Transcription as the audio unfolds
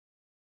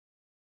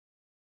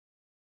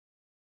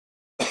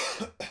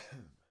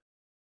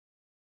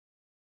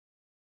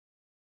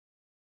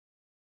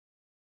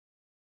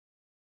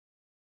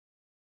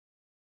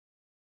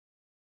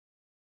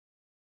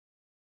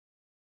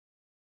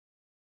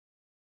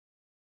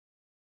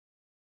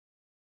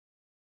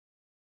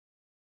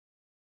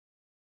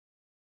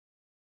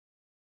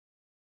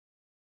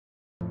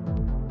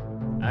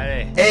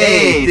Allez.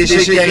 Hey, t'es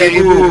chez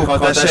Caribou, quand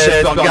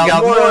t'achètes,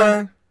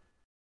 regarde-moi.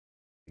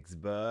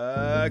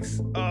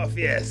 Xbox off,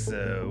 yes.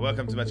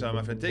 Welcome to my channel,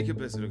 my friend. Take your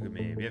place to look at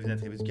me. Bienvenue à la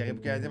tribu du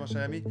KaribouCanadien, mon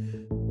cher ami.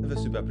 Ça fait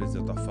super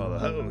plaisir de te refollow.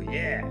 Oh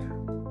yeah.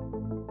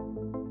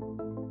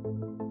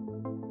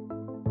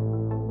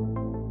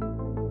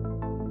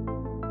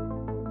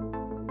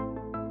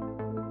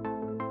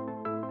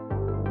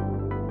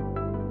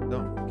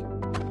 Donc.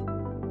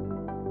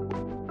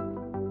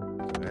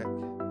 Correct.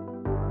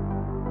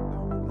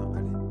 Alors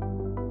maintenant,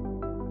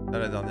 allez. À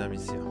la dernière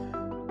mission.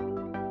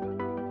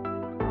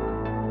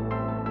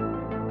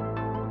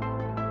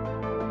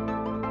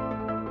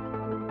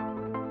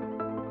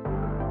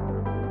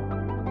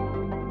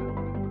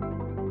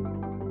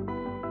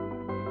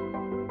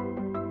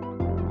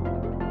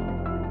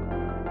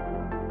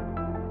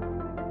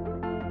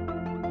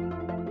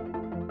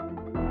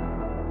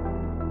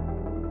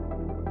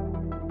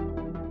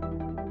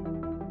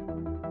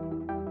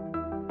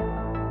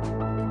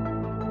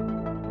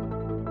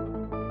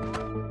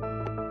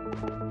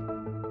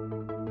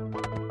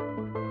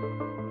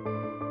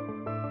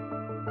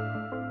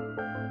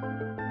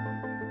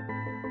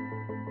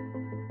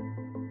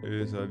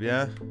 Ça va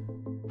bien?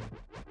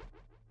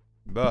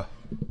 Bah.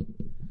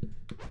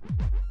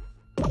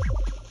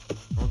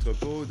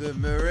 Entrepôt de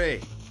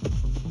Murray.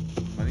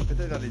 On est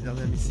peut-être vers les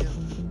dernières missions.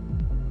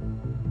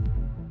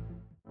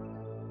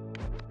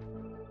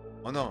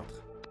 On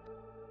entre.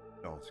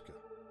 Alors, en tout cas.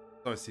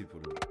 Ça aussi pour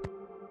nous.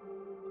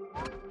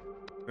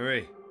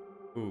 Murray,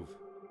 ouvre.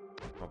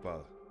 On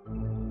parle.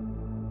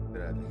 De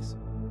la vix.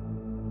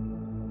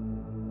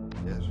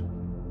 Piège.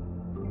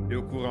 Et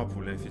au courant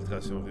pour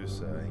l'infiltration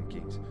russe à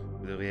Kings.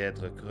 Vous devriez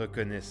être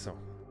reconnaissant.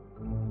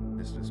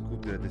 C'est le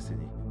scoop de la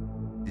décennie.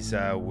 Dis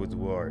ça à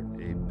Woodward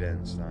et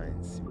Ben Stein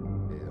si vous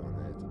voulez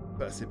en être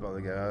passé par le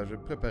garage.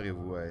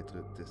 Préparez-vous à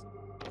être testé.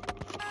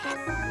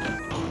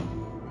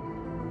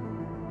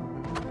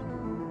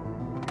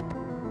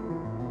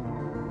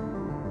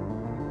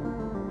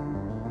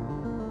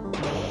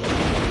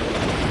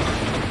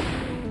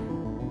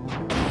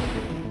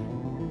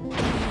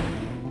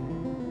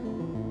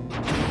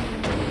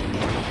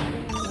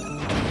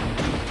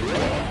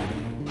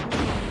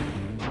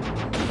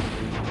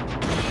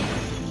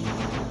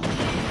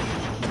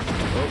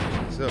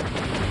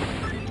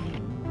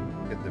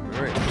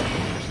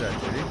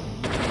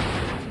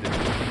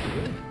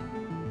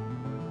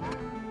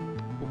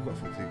 Pourquoi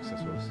faut-il que ça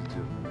soit aussi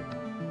dur?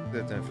 Vous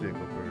êtes un flic,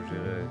 on peut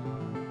gérer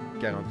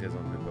 40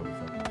 raisons de ne pas vous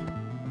faire confiance.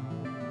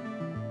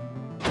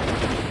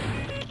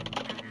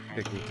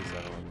 Écoutez, ça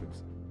rend comme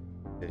ça.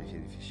 Vérifiez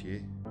les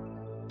fichiers.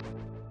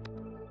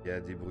 Il y a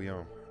des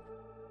brouillons.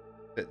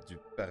 Faites du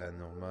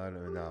paranormal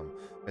un arme.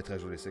 Mettre à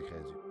jour les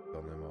secrets du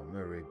gouvernement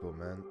Murray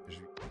Bowman.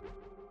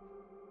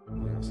 Les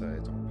brouillons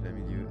s'arrêtent en plein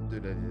milieu de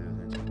la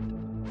ligne.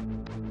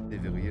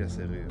 Déverrouillez la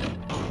serrure.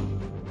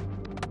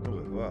 Au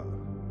revoir.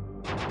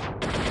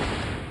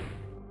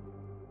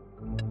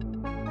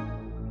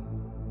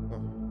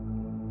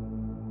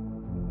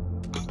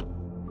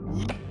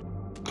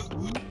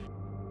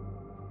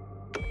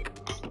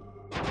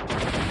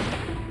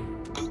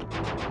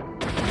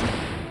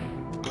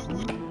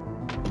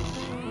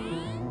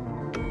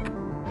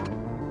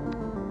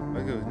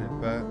 Ok, vous n'êtes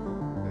pas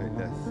avec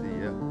la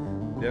CIA.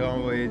 Je vais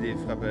envoyer des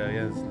frappes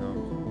aériennes, sinon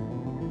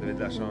vous avez de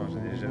la chance. Je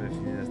n'ai jamais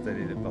fini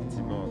d'installer le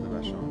partiment de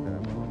ma chambre à la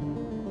mort.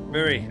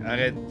 Murray,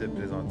 arrête de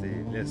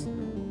plaisanter.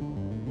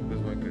 Laisse-nous.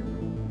 Besoin que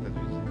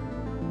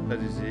nous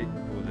traduisez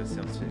pour le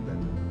scientifique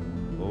là-dedans.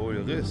 Oh,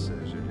 le russe,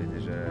 je l'ai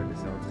déjà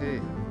laissé entrer.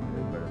 Il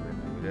n'avait pas le même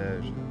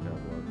privilège de faire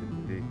avoir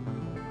découlé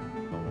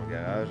dans mon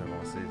garage,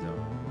 avancé dans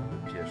le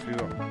piège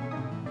suivant.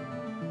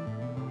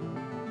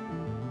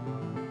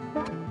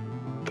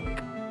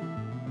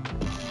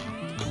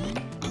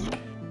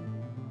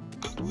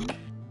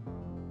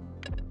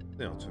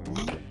 Tout le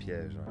monde est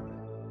piège.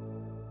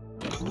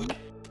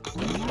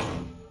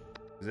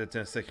 Vous êtes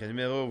un sacré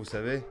numéro, vous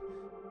savez.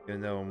 Il y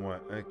en a au moins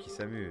un qui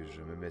s'amuse.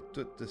 Je me mets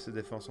toutes ces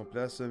défenses en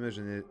place, mais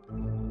je n'ai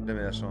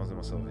jamais la chance de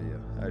m'en servir.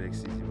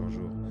 Alexis dit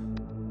bonjour.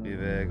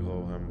 Rivet,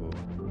 gros Rambo.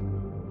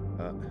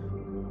 Ah,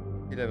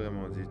 il a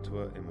vraiment dit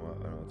toi et moi.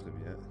 Alors très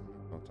bien,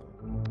 content.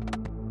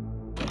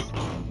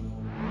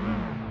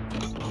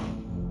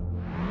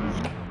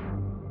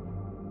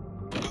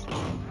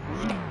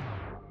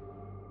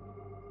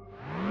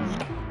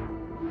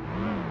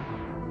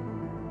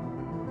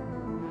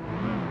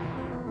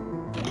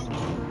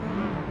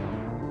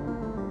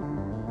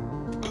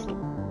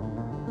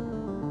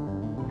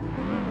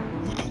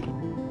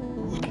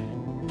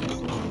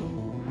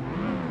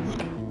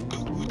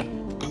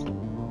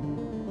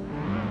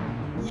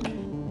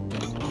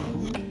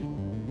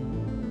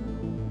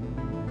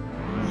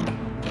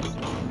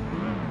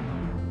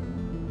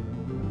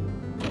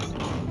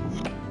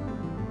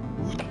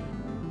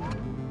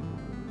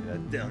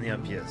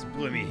 dernière pièce.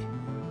 Promis.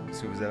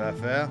 Ce que vous avez à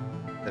faire,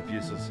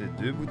 appuyez sur ces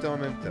deux boutons en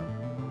même temps.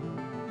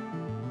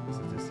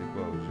 C'est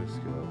quoi au juste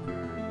un peu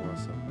moins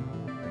ça?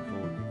 Accro,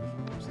 quelque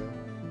chose comme ça.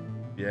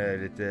 Bien,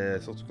 elle était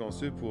surtout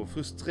conçue pour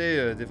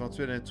frustrer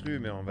d'éventuels intrus,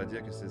 mais on va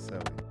dire que c'est ça,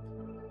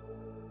 oui.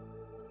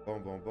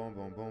 Bon.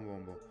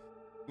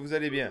 Vous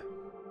allez bien?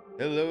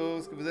 Hello,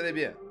 est-ce que vous allez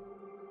bien?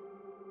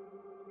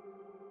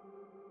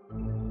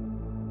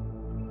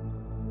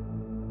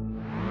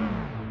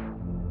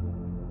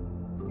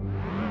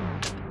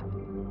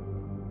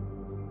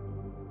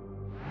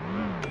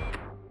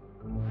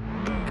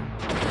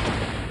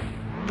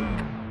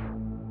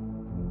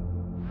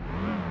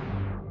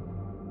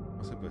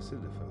 C'est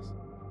possible de faire ça.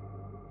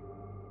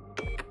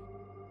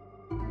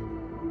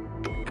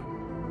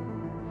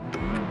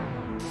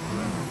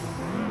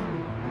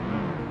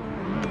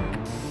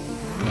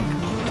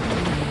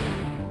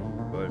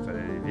 Bon, il fallait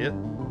aller vite.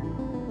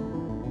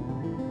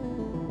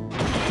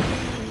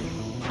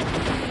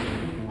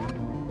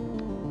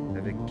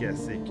 Avec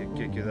cassé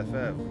quelques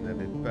affaires, vous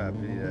n'avez pas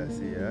appelé la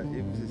CIA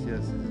et vous étiez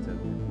assez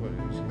déterminé pour aller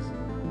jusqu'ici.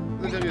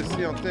 Vous avez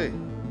réussi à entrer.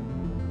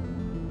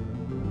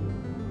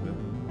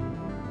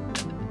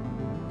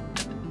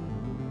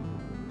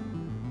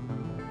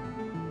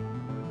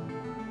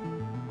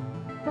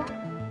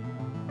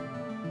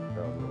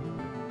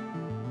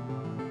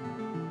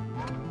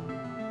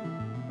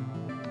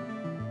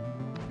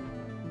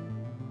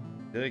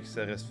 Je dirais que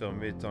ça reste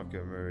fermé tant que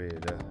Murray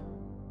est là.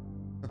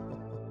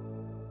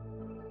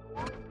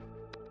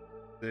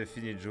 Vous avez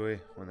fini de jouer,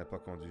 on n'a pas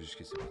conduit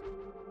jusqu'ici.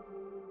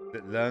 Vous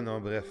êtes là, non,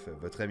 bref,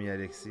 votre ami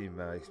Alexis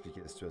m'a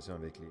expliqué la situation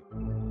avec les...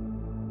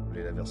 Vous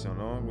voulez la version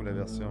longue ou la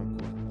version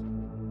courte?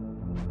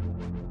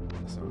 La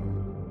version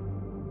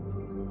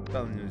longue.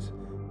 Parle-nous.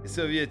 Les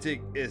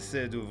Soviétiques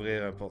essaient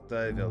d'ouvrir un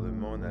portail vers le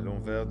monde à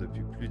l'envers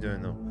depuis plus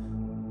d'1 an.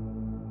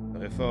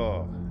 Leur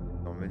effort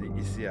ont mené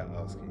ici à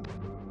Husky.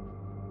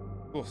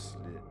 Course,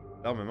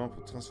 l'armement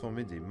pour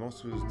transformer des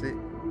monstruosités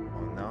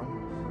en armes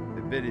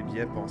est bel et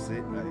bien pensé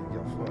à une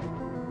guerre froide.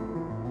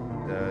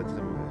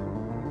 Très mauvais.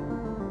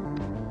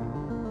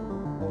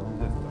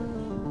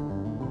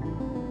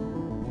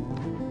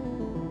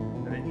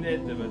 Avec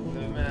l'aide de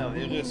votre mère,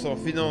 les Russes ont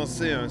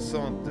financé un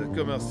centre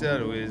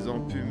commercial où ils ont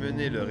pu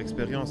mener leur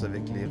expérience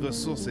avec les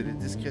ressources et les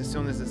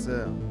discrétions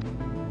nécessaires.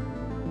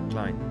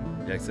 Klein,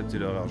 il a accepté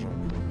leur argent.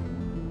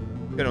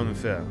 Qu'allons-nous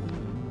faire?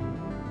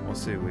 On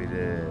sait où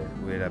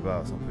est la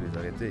base, on peut les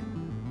arrêter.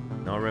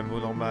 Non, Rambo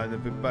normal ne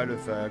peut pas le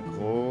faire,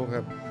 gros.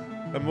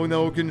 Rambo n'a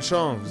aucune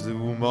chance,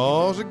 vous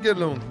mange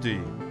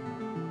galanté.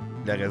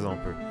 Il a raison un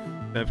peu.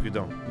 Bien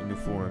prudent, il nous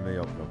faut un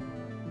meilleur plan.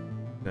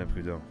 Bien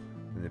prudent,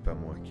 ce n'est pas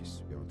moi qui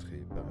suis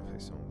entré par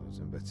infraction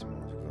dans un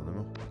bâtiment du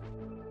gouvernement.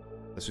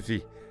 Ça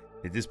suffit.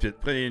 Les disputes,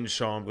 prenez une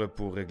chambre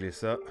pour régler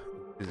ça.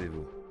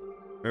 Taisez-vous.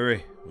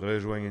 Murray,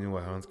 rejoignez-nous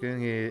à Hanskin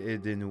et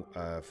aidez-nous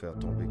à faire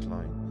tomber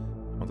Klein.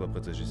 On doit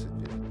protéger cette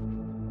ville.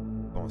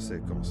 On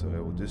sait qu'on serait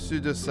au-dessus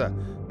de ça,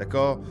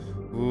 d'accord?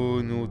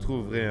 Vous nous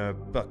trouverez un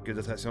parc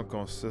d'attractions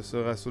quand ce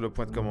sera sur le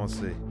point de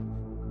commencer.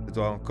 Je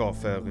dois encore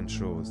faire une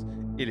chose.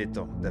 Il est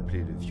temps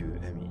d'appeler le vieux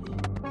ami.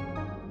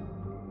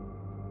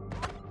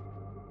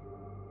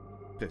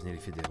 Prévenez les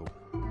fédéraux.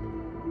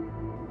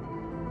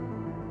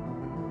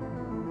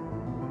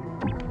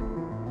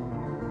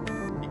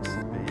 X,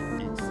 B,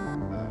 X,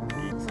 A,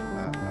 X,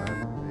 A, A,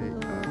 B,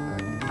 A, A.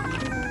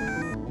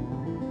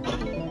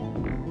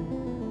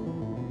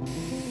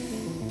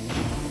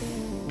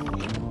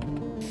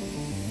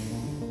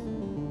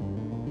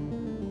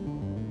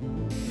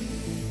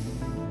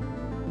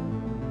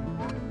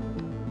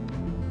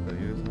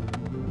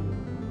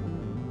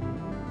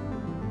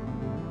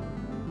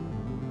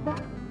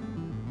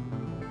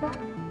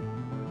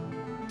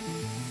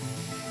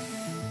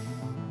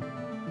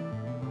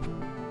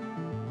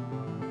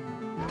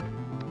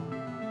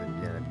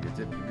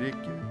 Public.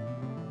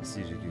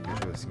 Ici, j'ai quelque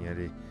chose à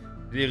signaler.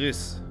 Les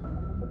Russes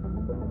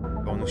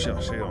vont nous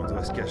chercher, on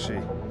doit se cacher.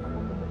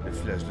 Le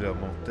flash de leur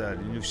mental,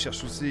 ils nous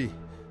cherchent aussi.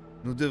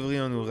 Nous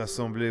devrions nous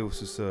rassembler au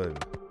sous-sol.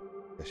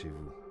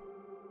 Cachez-vous.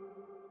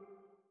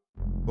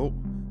 Oh,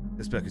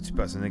 j'espère que tu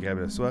passes une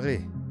agréable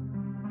soirée.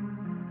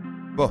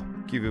 Bon,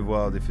 qui veut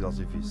voir des feux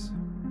d'artifice?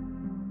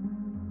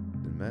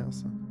 C'est une mère,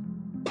 ça?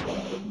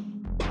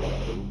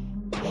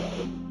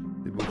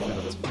 Des beaux feux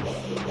d'artifice.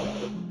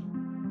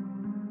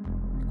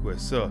 Quoi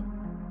ça?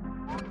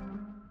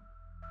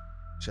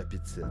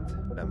 Chapitre 7.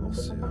 La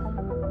morsure.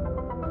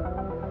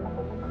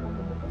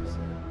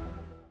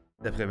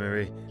 D'après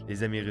Murray,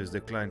 les amis russes de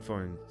Klein font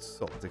une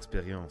sorte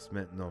d'expérience.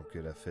 Maintenant que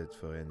la fête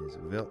foraine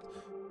est ouverte,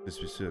 je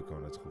suis sûr qu'on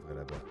la trouverait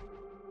là-bas.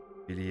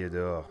 Il y est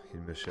dehors,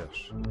 il me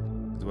cherche.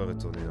 Je dois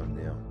retourner dans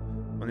le néant.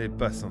 On n'est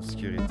pas sans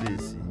sécurité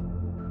ici.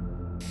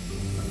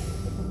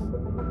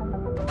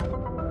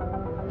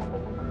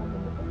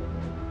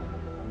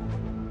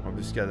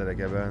 Embuscade à la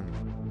cabane.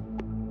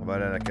 On va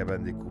aller à la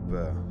cabane des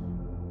coupeurs.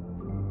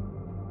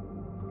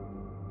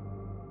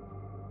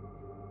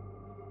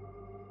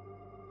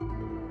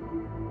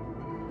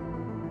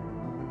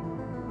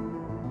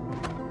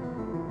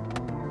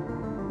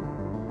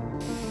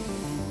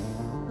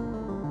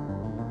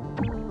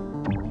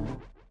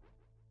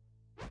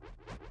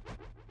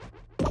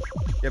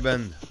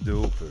 cabane de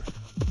Hopper.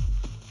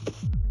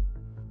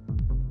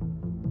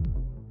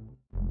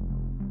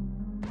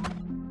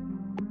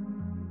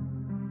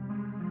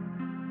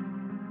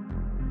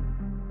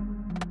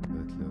 Ça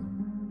va être là.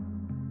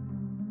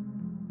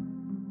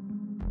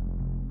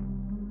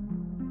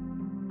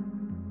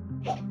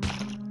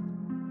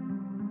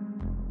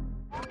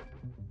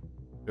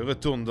 Je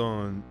retourne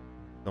dans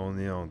le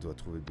néant, on doit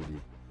trouver Billy.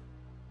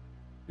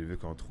 Je veux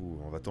qu'on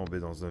trouve, on va tomber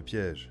dans un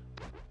piège.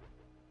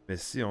 Mais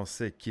si on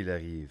sait qu'il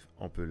arrive,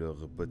 on peut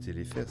leur botter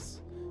les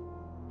fesses.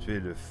 Tuer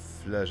le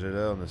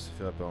flagelleur ne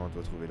suffira pas, on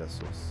doit trouver la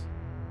source.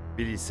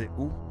 Billy sait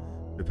où?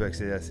 Je peux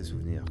accéder à ses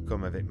souvenirs,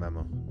 comme avec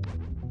maman.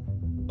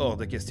 Hors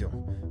de question.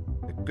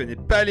 Je ne connais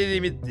pas les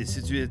limites et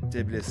si tu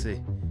étais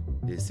blessé.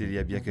 Et s'il y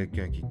a bien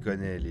quelqu'un qui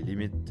connaît les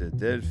limites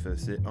d'Elfe,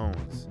 c'est Hans.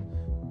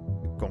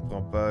 Je ne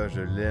comprends pas,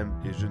 je l'aime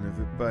et je ne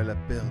veux pas la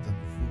perdre à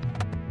nouveau.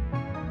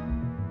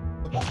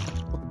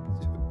 Oh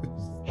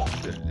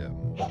Dieu, je l'aime.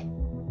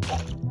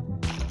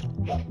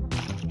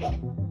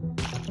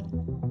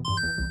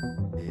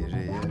 Et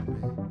j'ai aimé.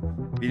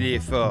 Billy est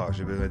fort,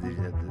 j'ai besoin des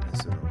lunettes de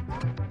seconde.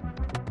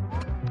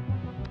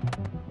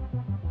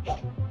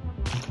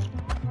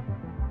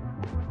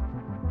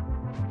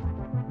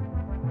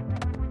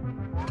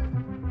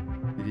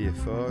 Billy est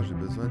fort, j'ai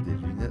besoin des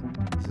lunettes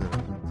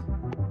isolantes.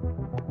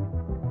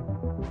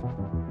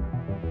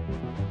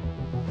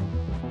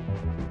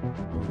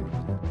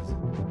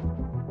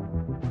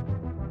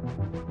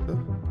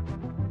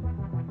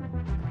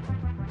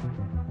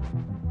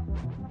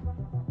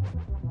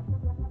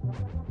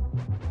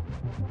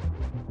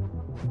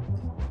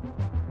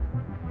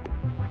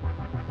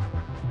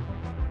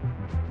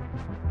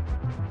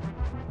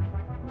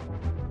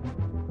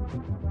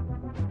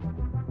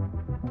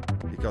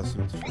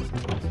 Sinon, tu fais ça.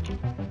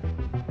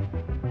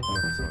 Non,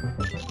 ils sont là.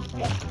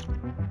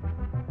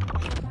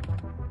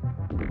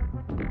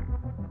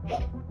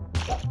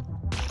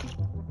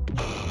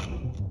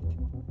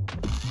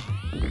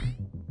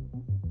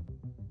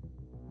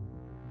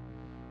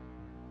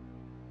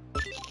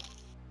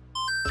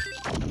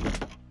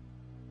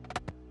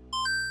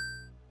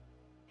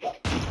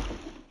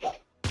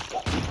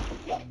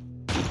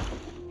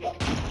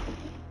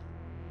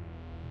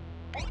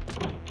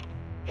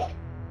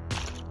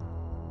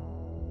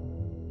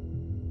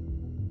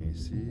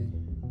 Ici.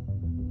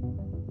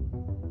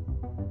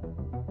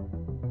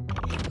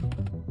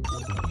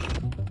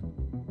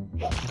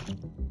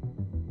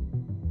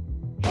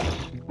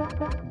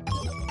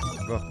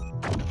 Bon.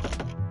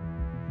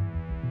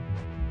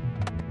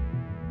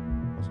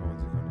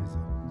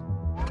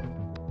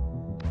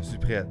 Je suis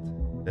prête.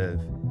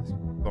 Eve, est-ce que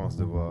tu penses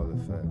devoir le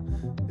faire?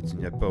 Et tu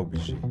n'y es pas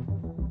obligé. Tu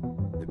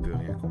ne peux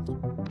rien contre.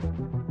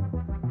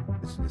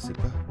 Mais tu ne sais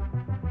pas.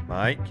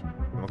 Mike,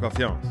 fais-moi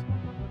confiance.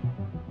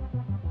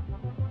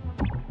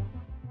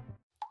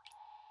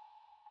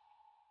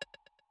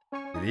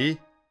 Billy?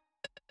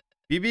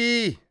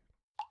 Bibi!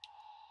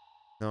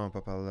 Non,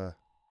 pas par là.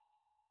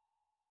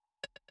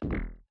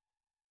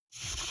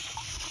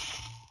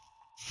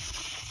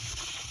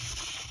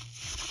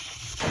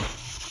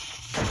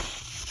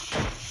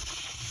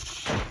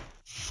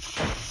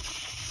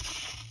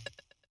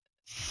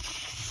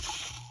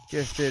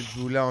 Qu'est-ce que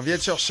faites-vous là? On vient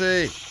de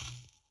chercher!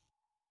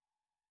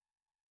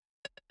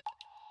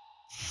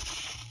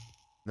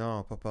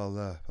 Non, pas par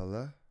là. Par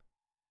là?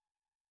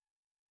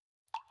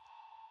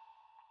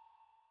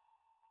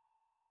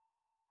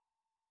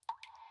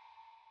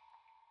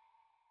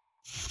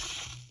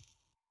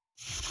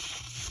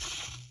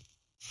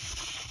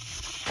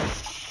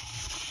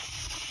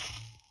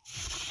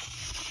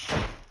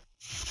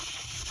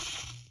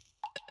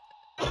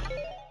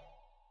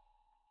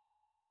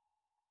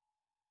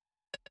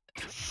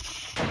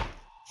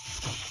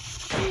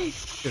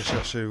 Que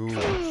cherchez-vous?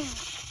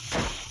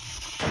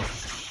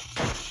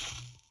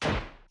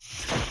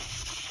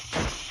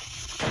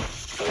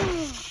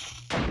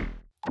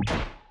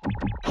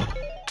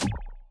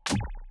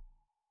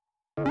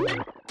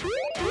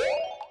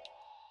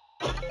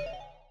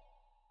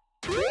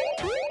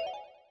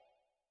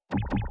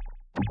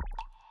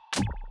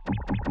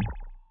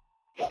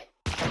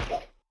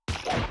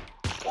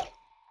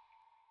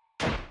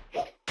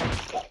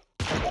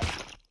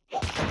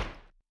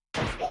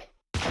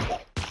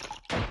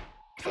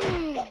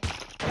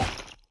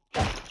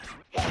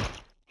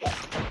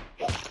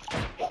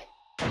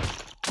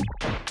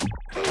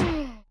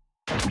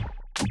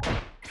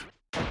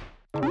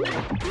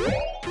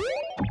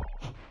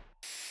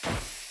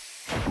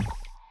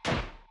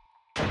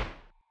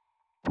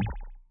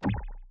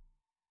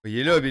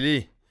 Voyez là,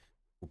 Billy.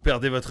 Vous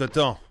perdez votre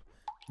temps.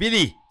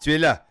 Billy, tu es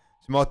là.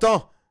 Tu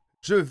m'entends?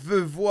 Je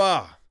veux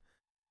voir.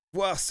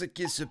 Voir ce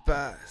qui se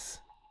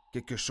passe.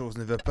 Quelque chose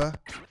ne va pas?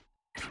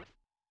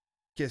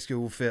 Qu'est-ce que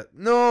vous faites?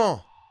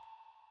 Non!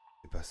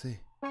 C'est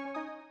passé.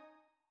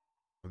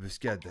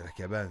 Embuscade à la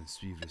cabane.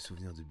 Suivre le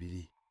souvenir de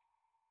Billy.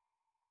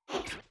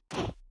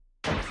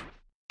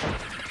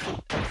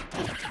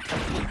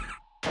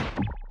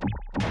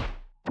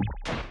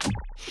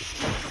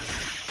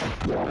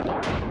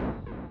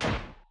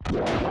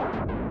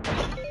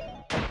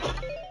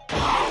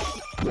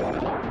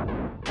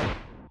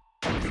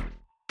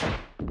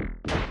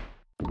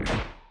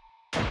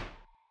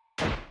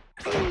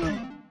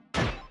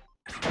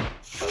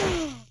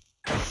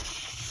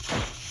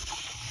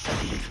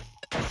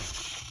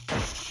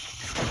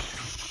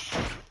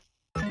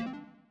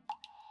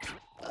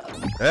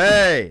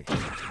 Hey!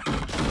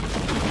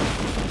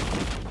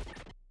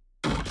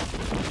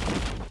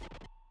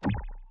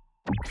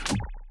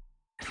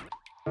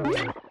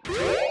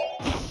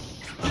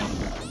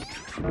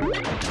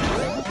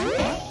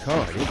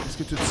 Calé, qu'est-ce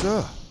que tout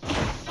ça?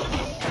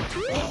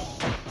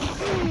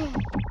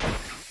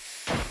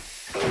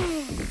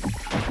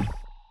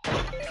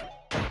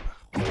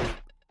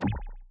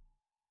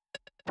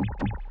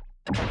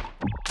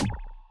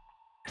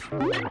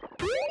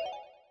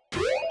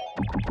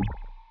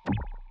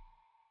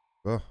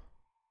 Bon.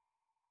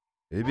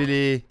 Et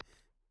Billy!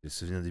 Le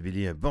souvenir de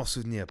Billy, un bon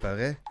souvenir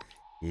paraît.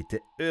 Il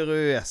était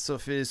heureux à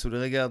surfer sous le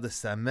regard de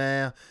sa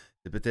mère.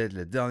 C'est peut-être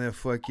la dernière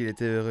fois qu'il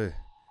était heureux.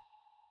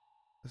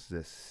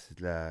 C'est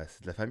de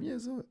la famille,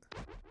 ça.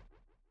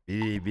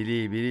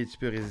 Billy, tu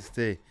peux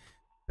résister.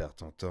 Perds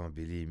ton temps,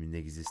 Billy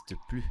n'existe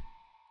plus.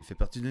 Il fait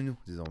partie de nous,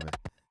 désormais.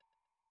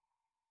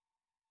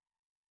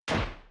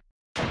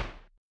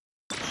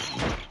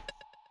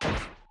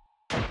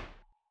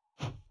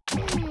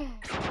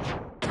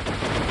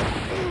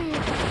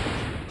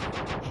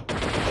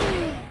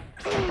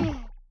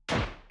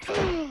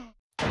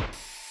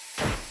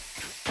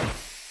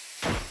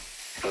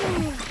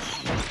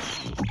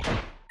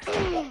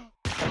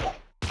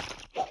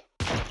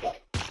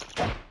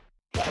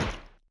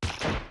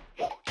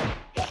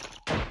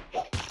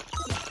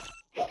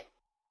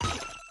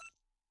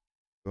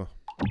 Bon.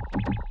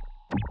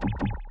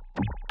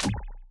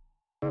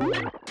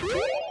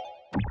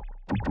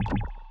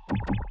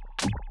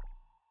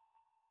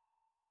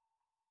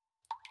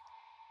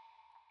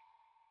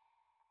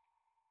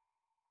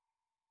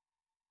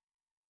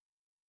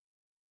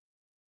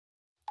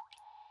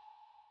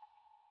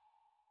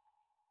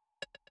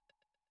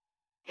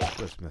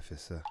 Pourquoi tu m'as fait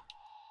ça?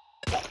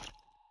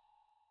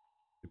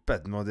 J'ai pas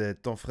demandé à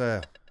être ton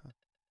frère.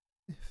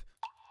 Mon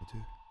Dieu.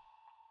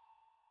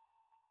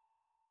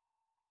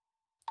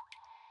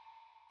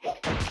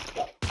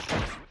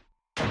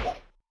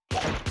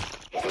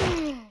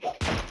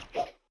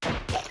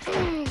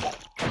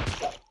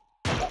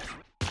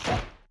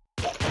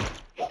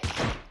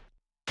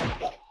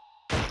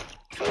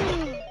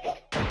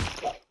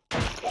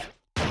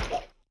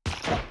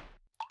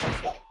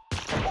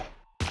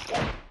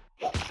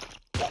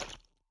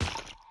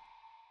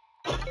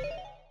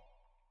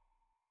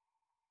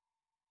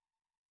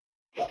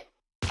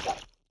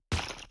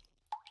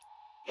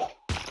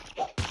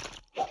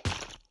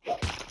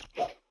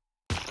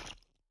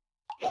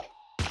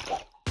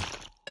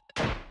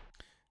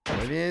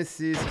 Viens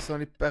ici, ce sont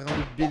les parents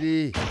de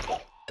Billy.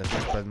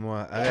 T'approches pas de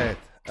moi, arrête,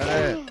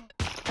 arrête.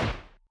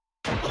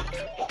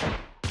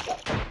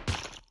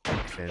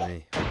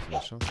 Traîner, c'est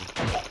la chance.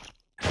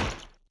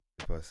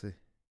 C'est pas assez.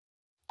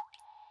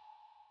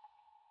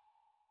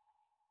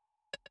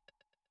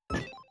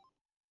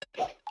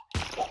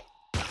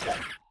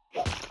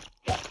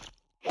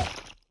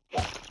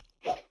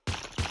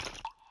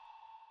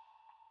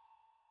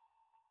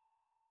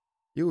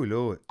 Yo,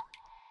 l'autre.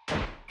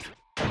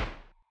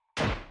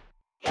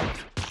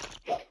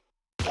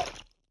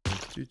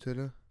 Tu toi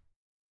là?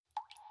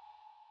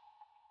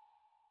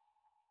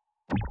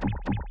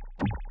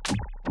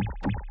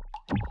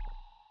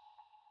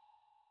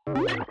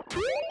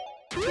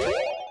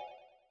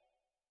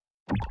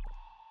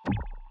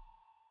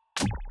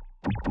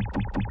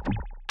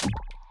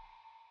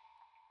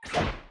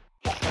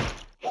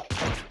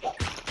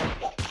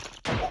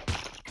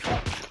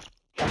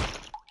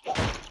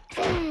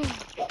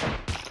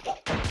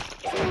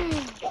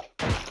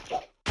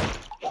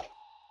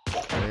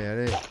 Allez,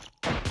 allez.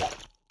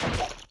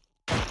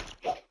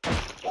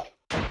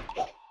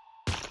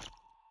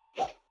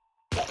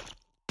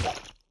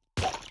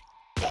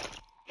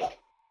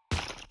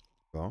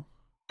 Bon.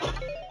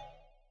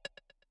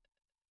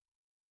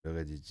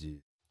 J'aurais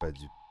dit pas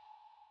du...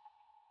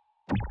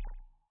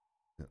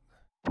 Non.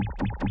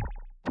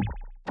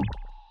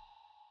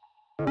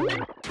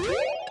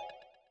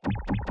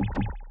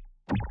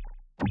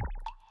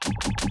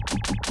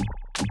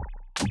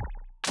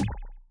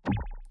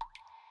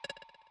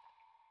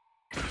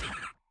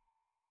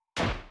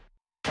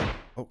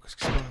 Oh, qu'est-ce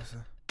qui se passe?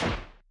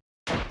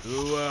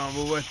 Ouais, on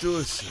vous voit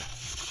tous.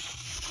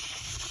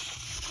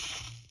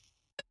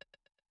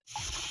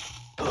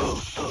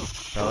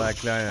 Par la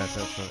Klein,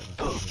 attends.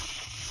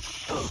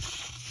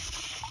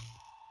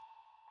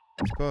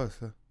 Qu'est-ce qui se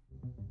passe, là?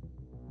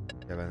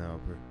 Cabane un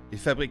peu. Il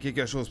fabrique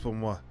quelque chose pour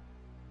moi.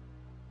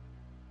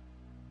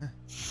 Hein?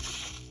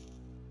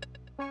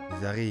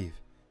 Ils arrivent.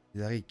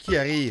 Qui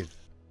arrive?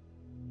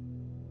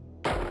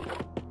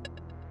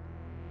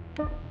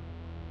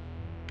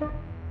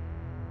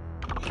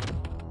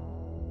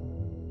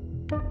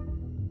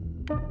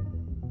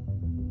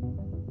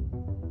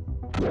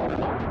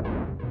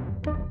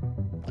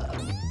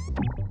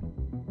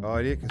 Oh,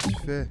 allez, qu'est-ce que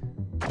tu fais?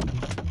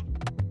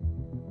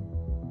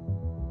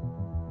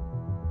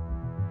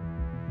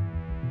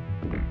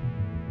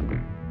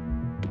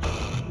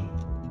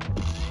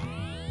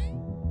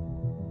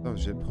 Attends,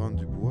 je vais prendre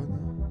du bois, non?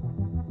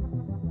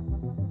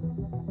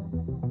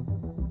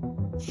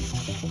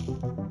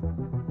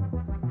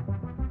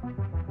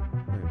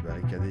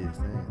 Barricader les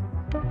snakes.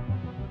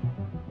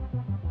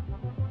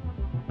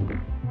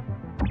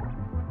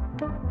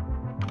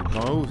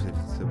 prend où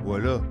ce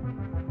bois-là?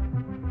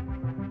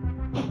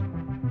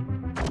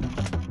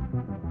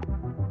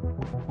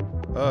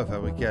 Ah,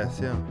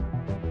 fabrication.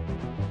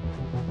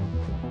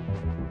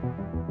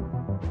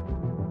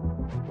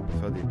 On peut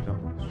faire des planches.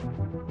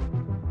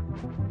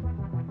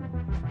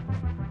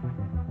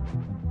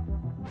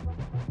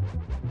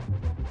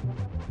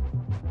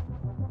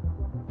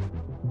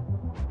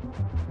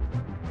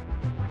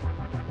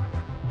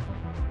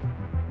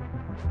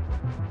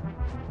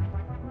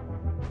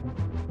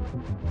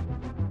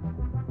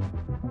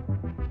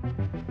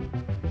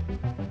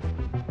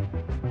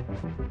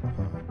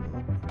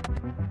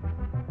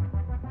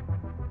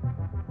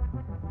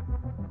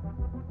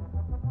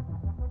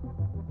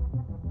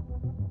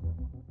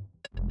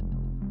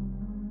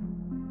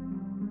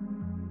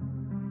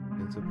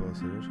 Ça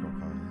passer là, je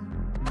comprends rien.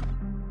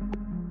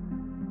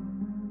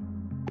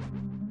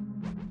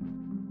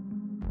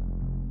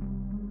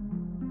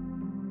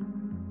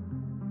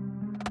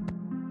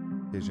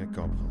 Et je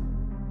comprends.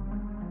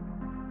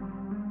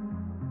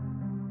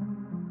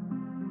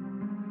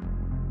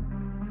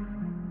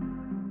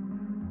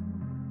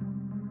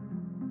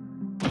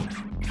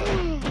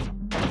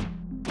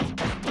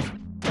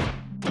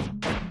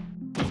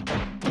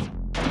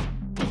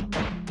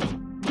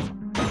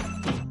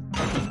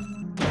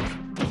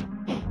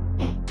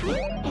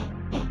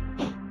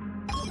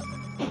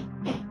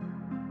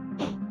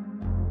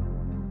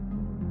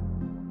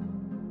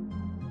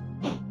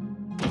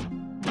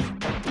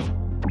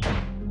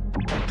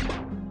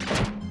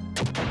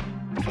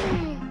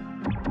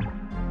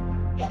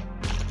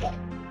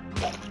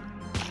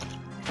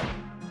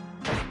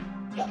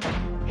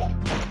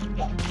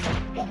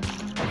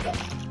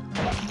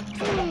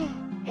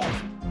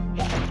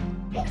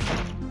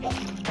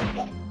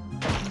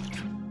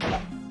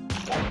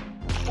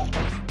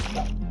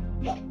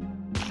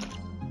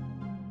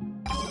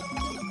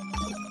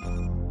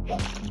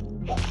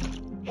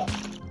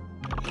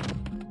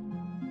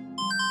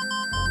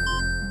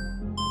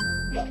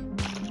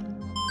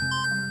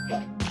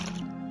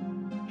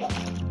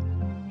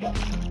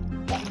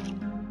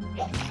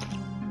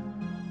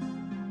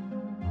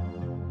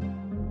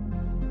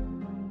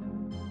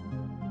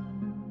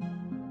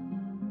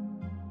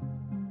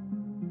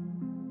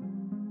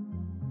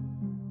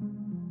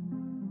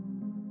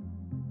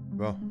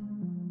 Bon.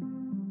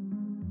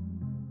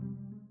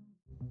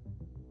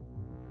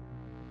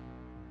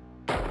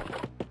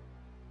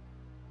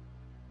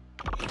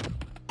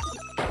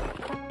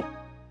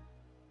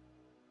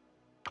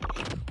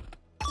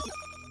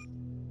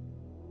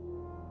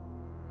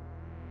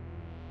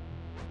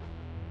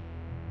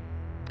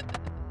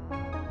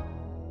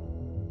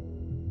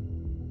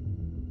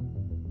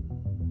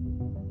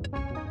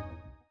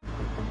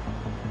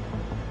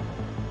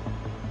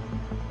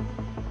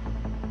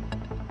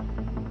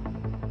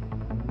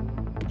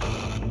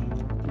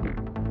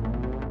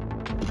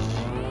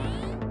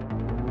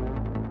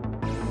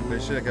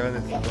 Pêcher la cabane de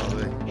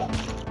André.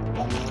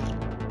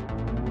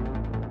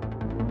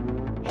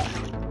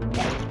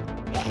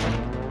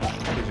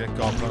 Et je viens de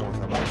comprendre comment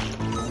ça marche.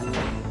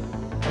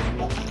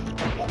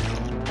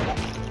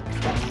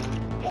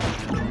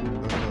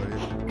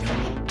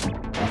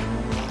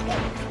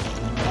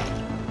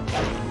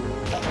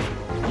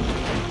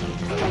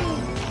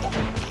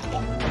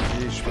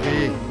 Et je suis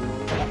pris.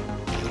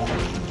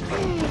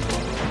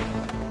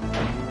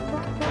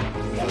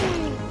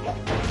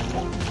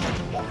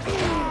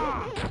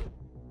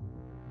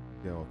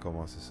 On va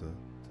commencer ça.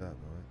 Ça va, ouais.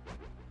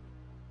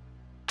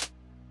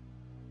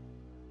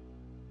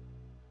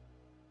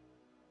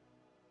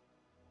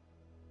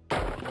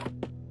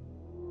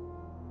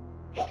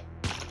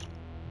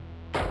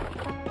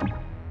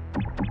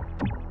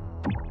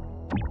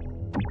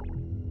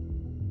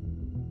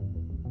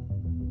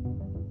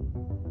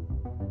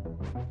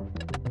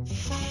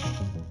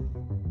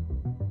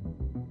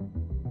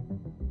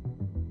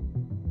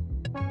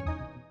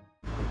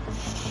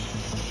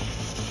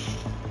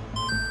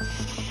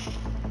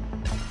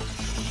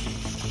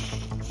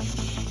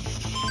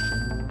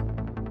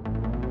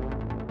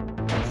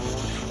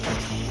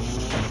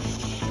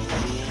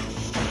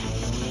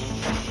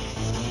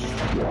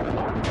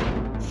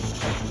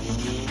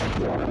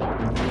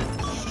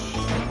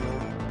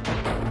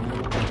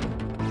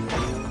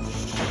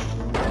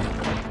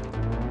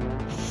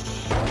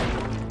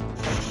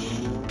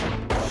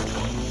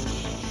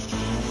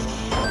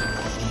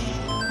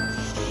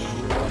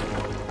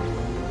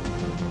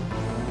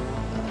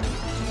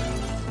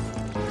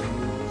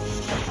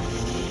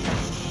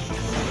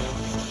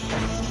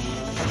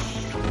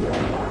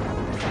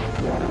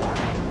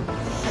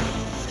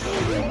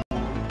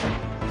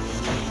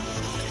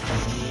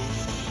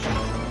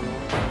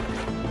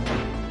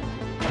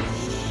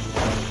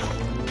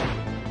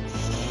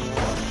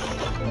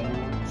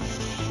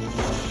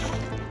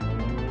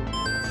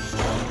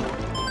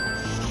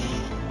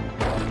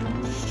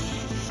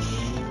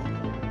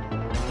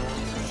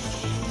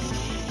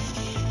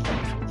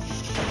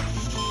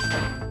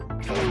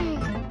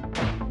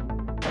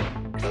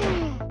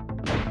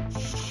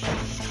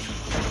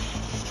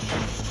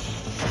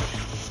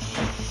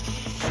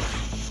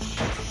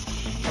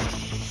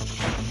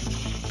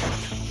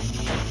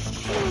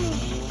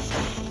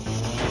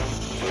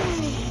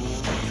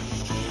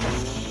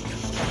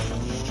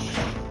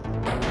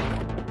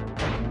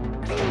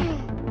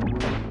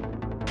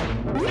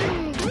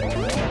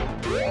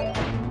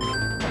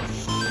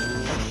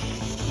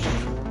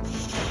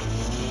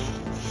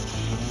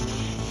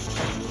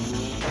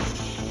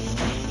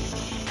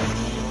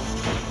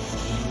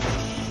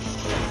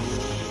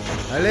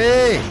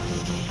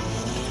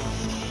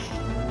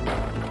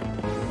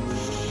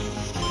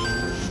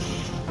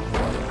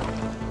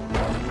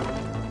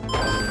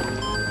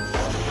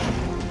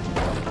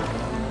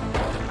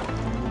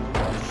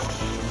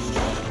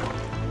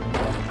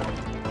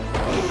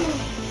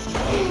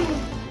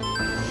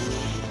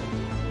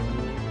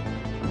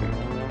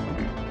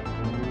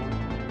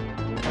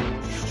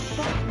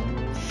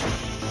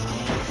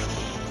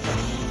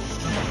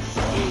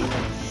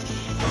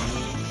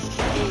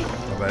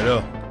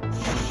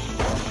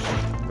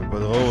 Pas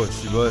drôle,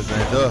 si bas, c'est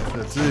un tough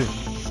là-dessus.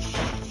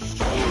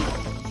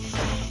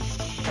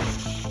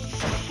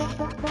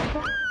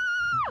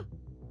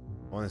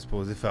 On est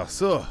supposé faire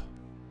ça.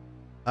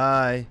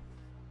 Aïe.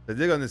 Ça veut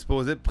dire qu'on est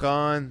supposé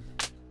prendre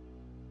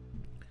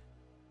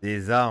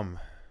des armes.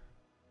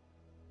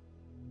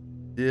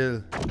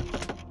 Deal.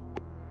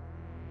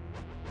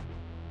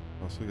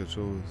 Construire quelque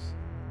chose.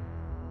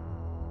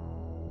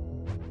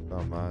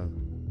 Pas mal.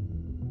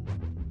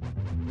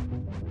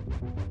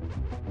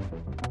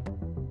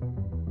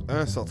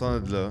 Un sortant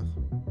de là.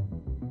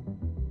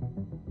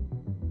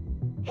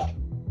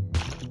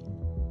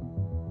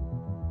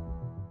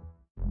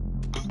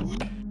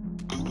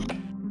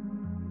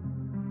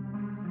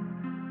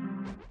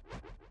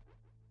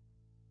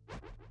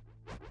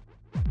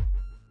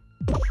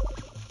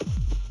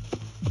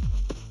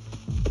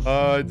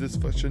 Ah,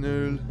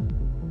 dysfonctionnel.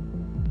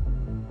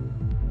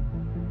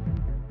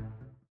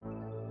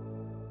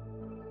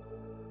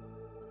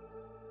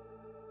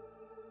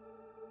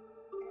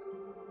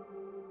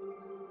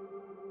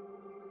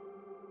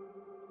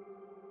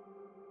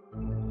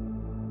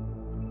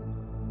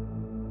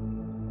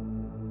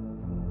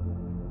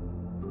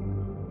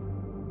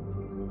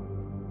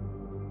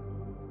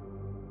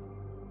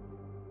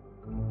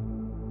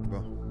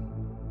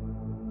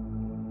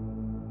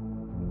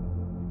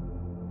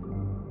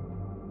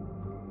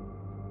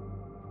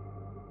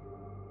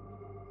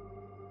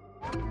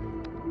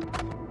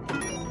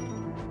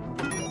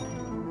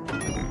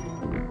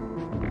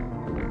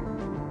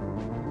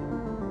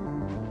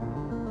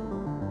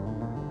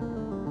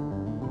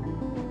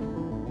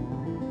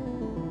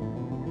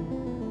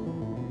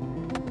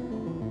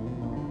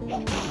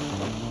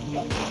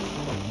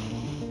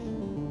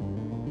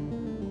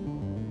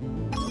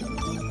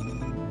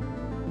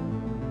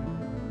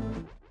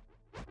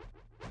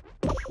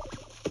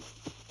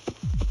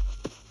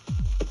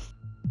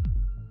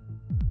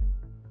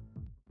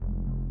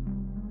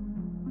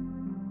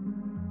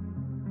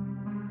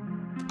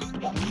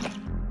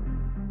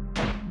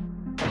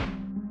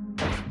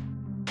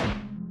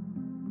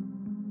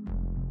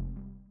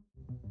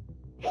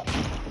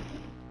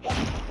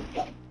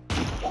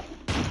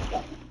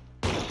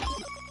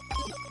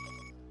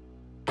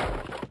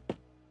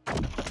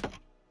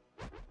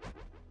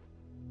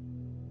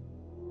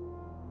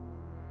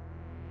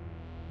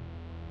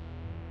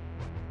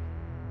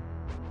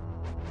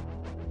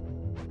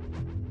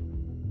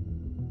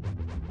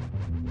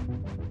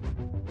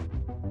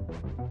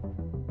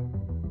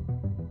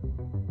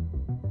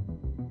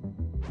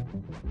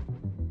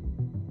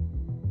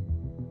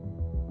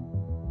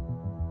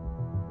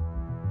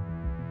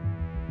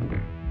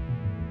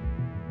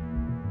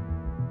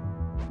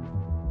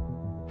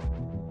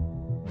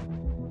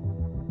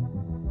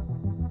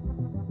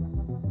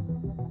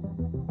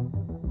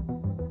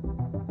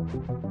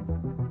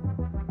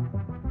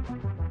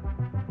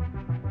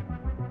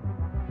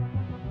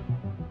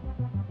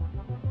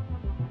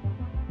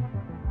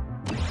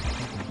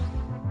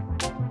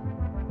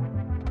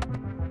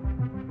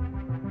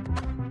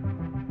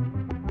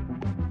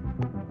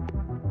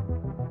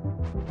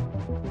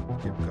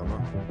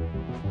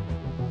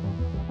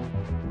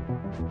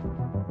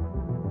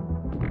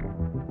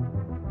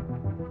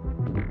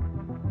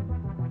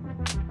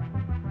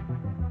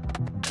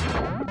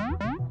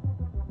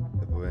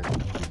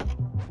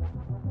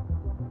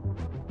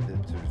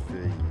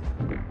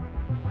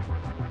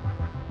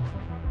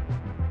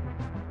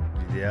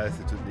 L'idéal,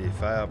 c'est toutes les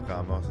faire après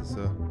ramasser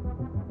ça.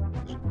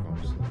 J'ai pas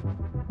compris ça.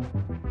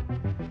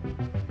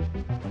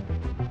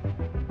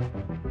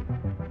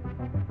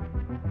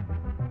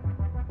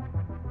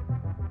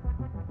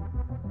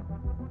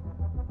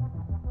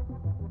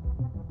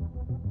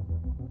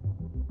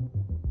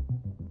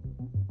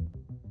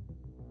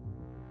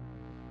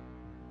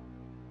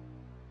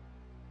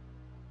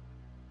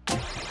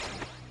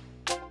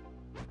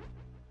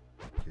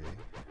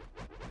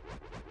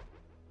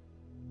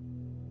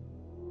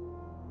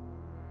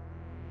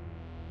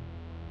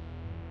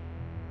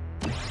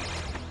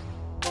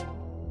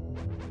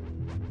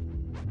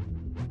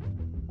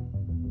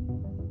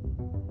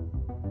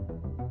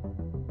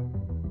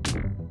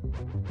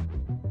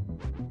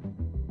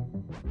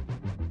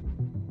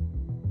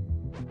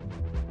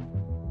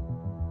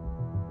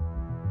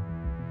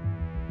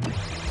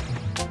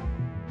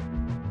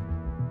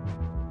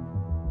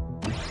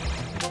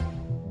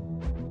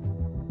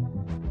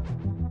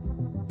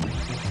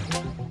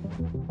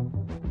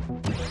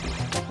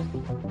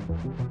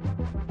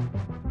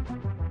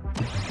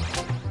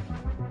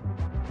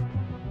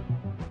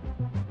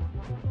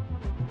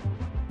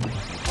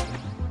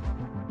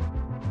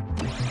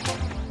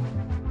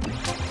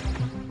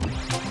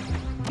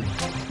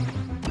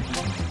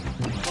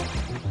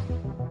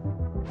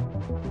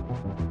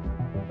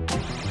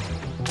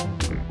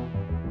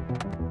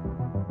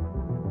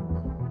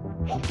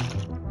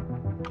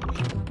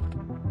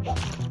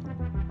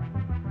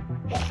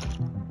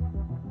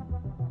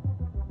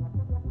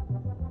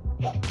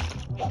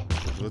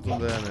 Je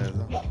retourne à la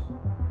maison.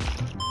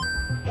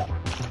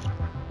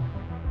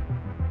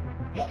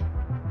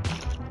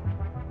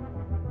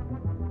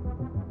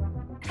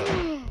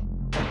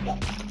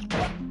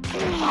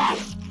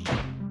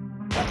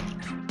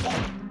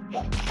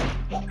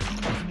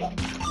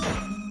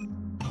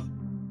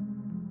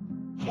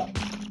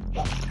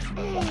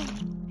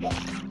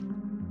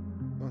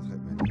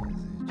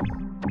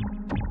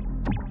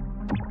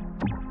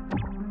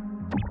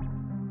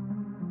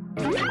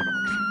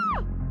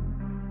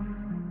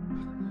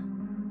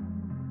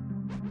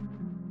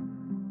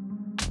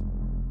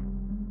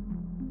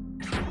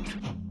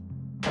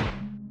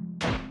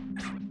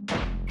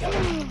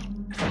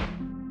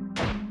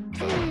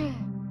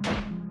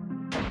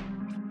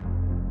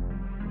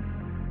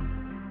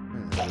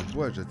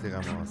 Je t'ai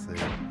ramassé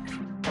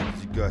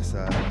du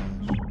gossage.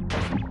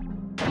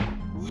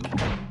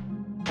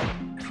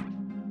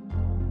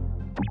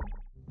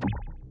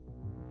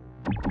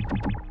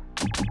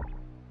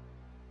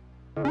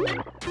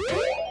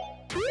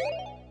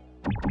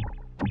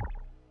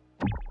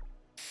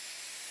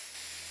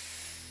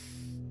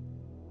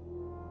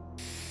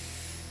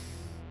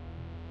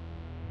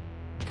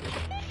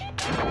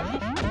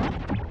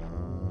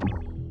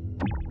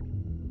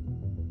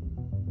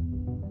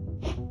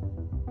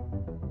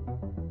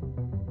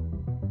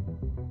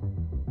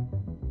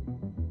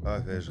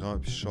 Ah, fait, je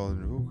rentre puis je sors de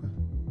nouveau, quoi.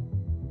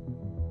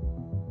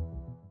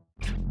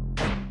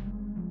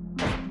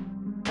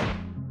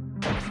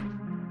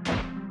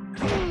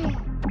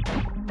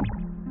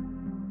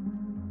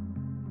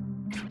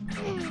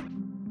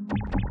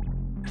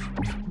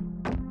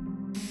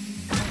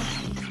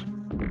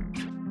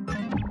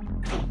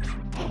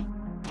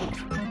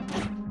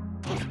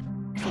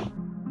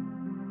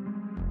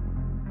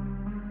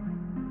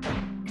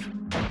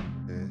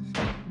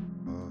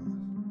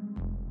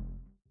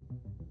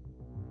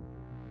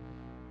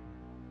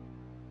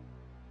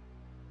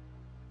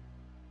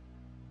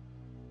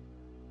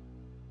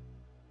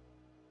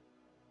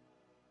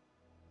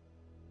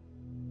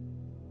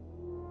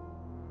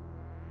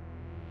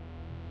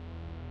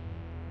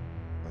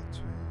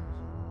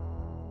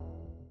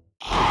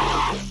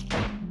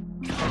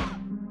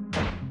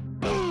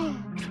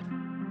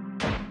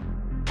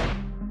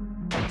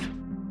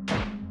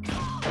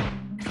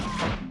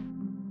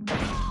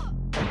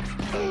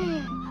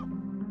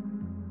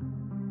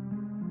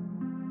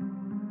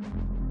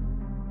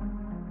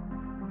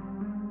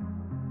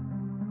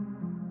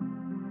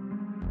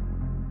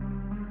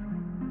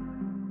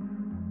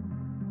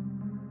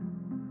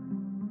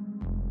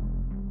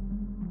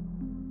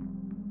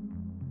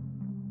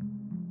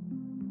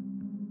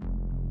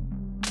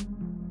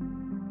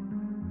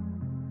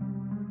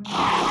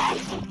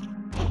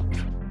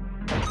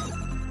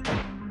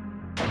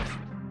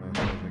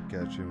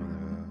 Catcher mon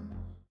erreur.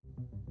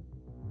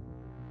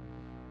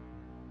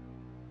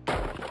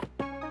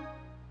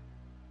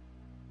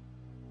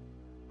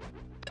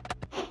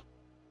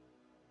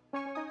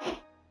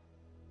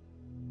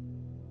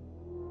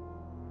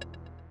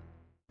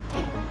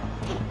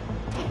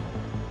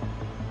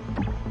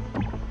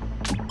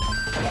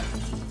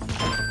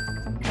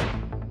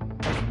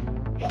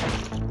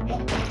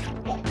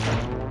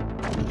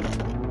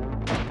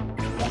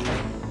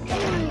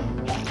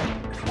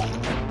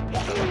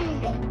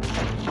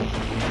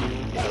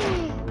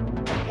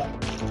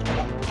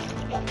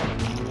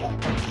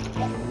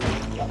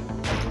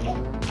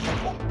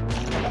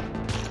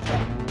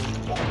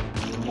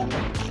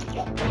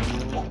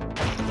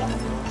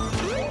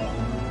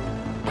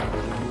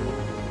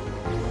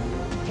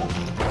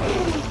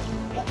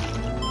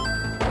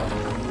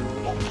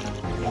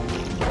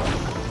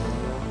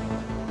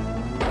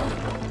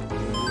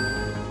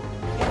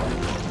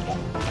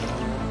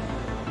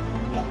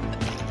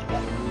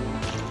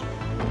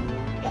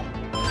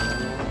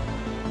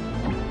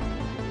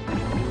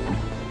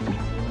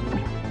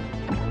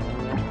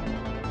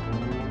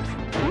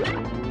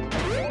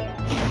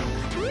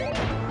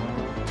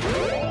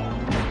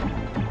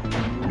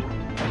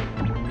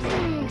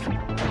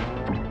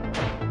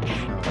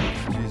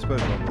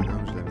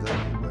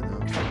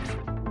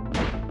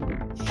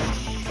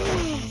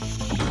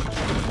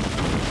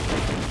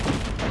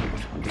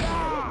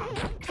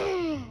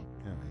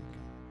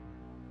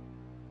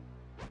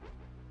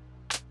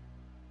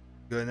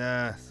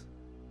 Gonasse.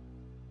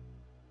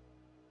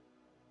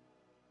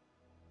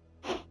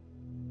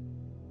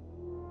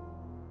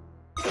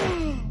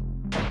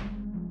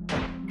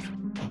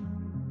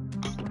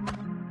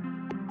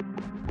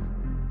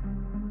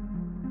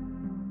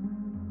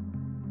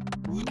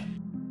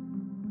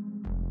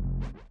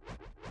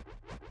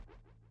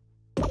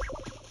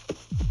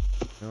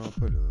 Non,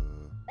 pas là.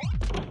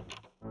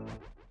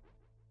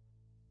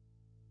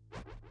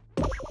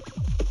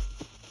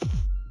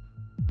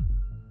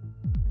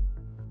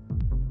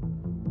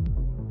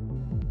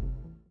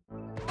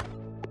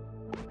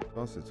 Je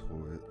pense que c'est trop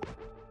vite.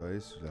 Je vais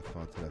aller sur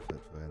affronter la fête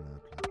foraine en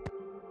plein.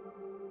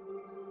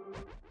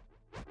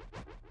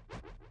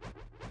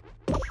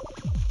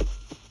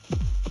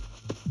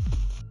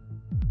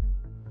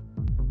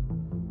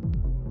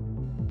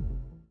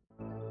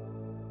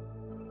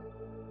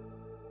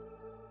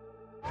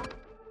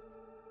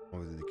 On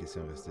vous a des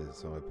questions, restez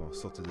sans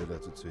réponse. Sortez de là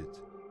tout de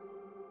suite.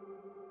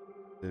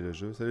 C'est le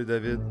jeu. Salut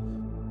David.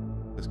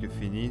 Presque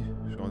fini.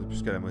 Je suis rendu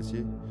plus qu'à la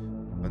moitié.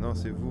 Ah non,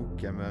 c'est vous,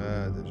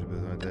 camarades. J'ai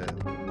besoin d'aide.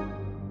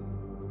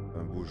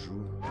 Un beau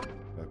jour.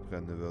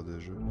 Après 9 heures de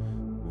jeu.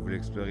 Vous voulez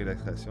explorer la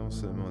création?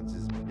 Seulement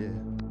 10 billets.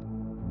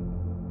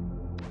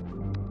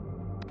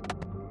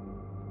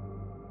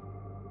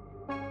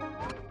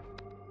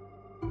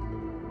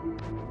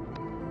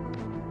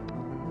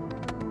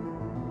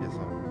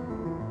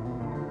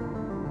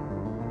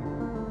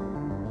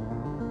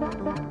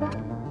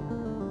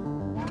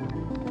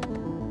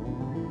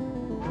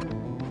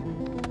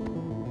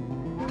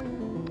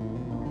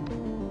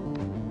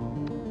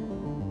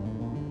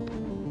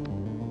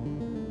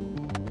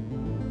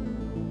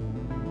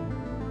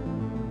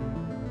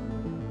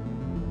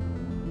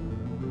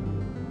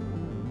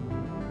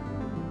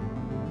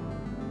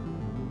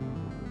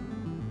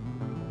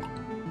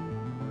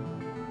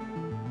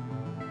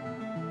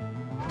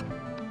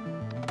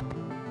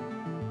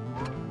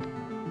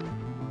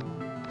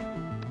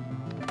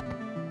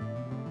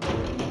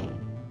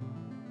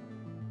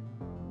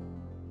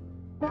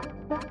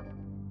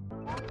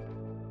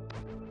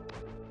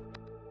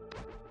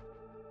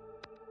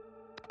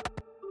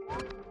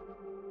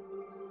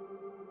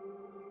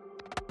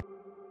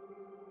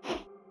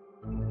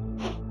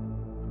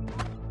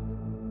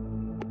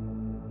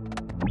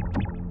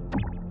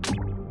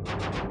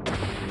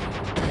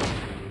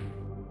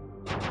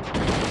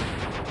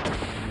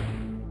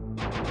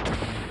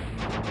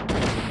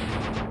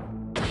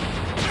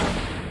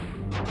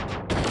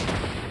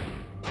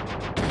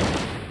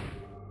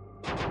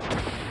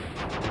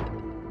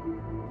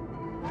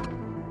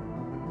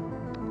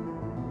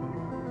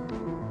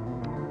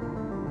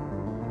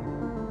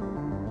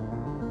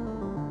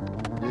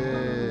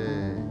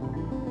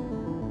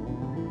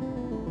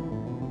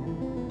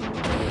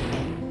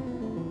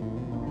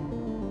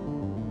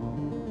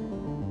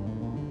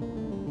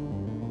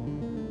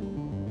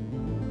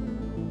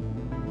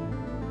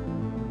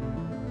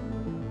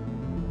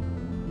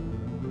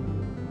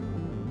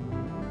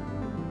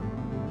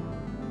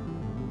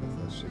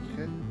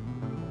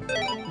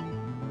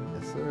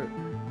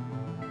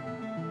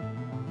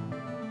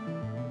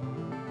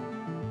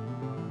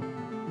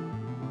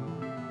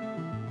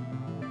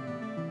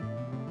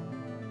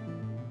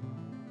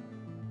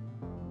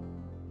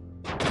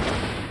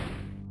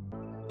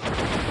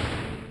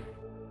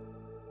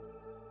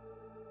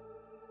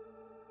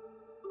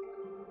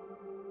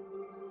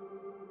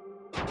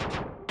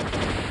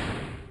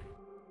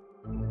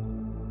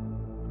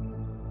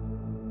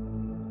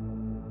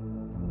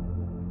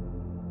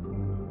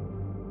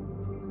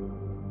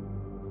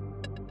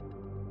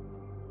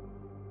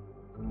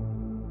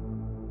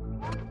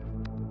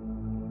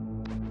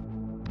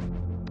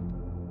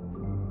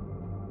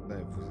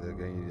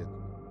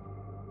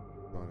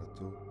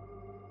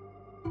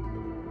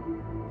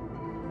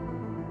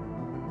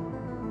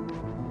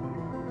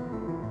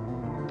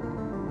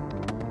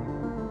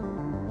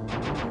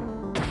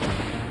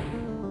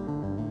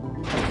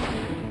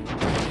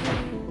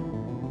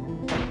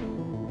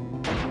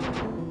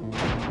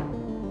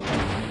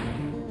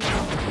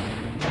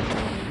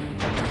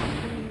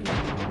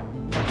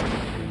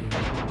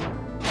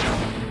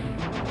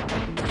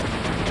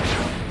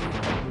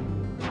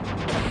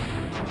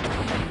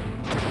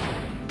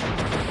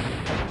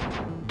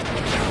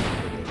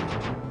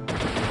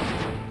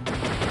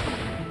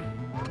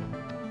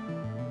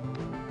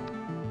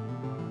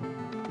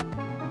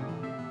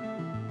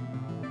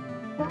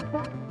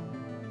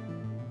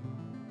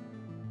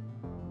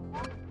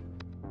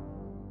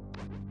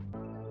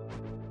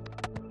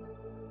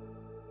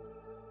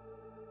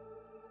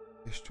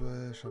 Cache-toi,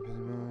 champion du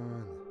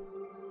monde.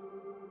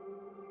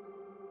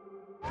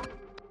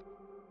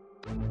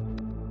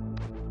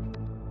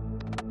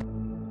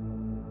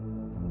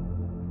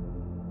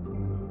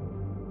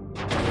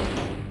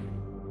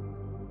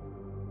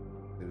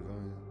 C'est le vent,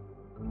 hein.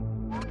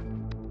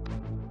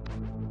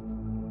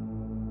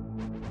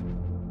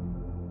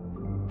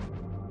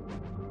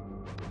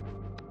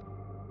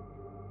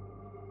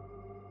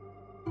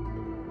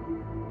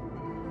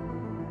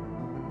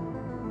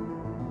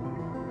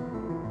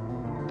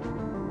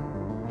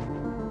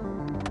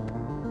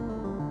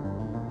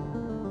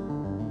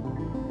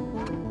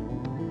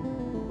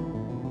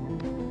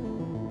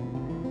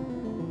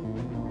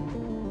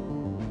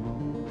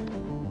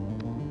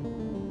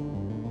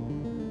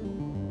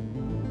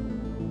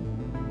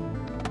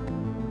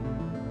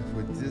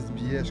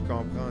 Je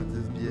comprends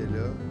 10 billets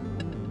là.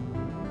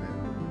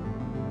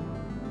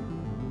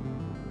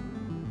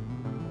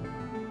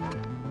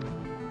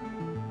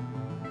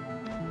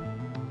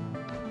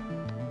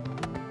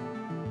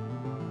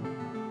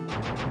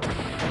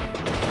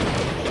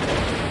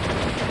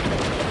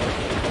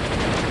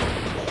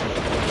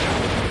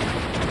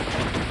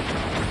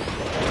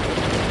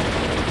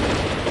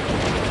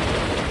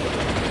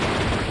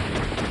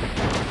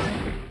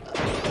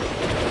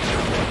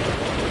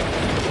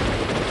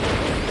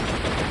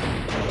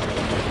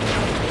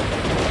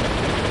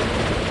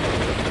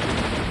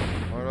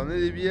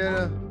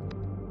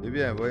 Eh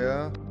bien,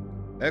 voyons.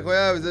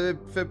 Incroyable, vous avez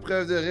fait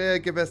preuve de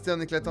réelle capacité en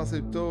éclatant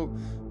cette taupe.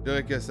 Je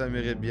dirais que ça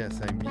mérite bien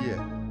 5 billets.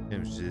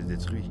 Même je les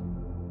détruis.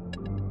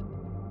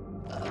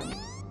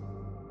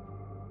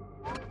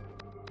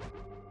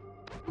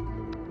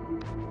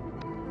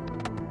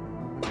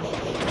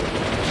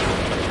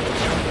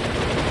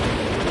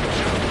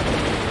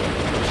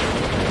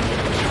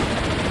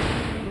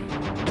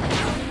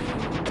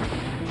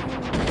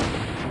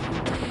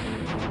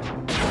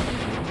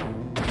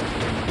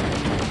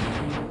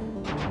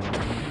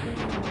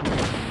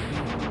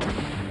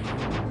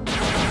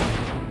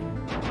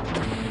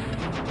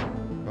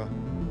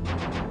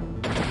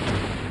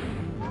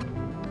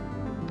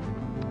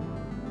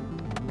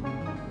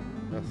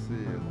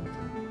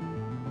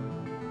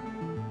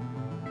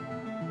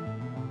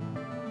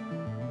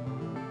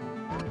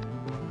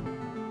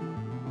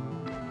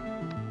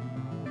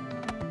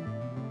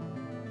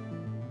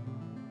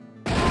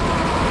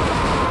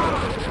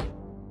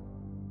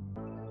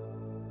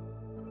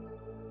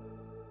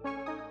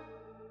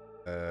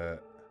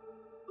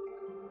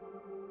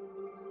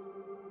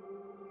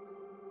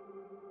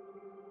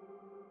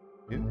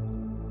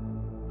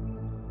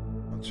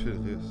 Tuer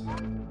le russe.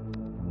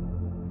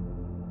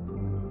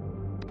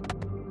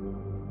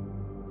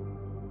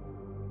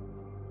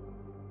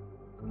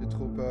 J'ai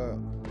trop peur.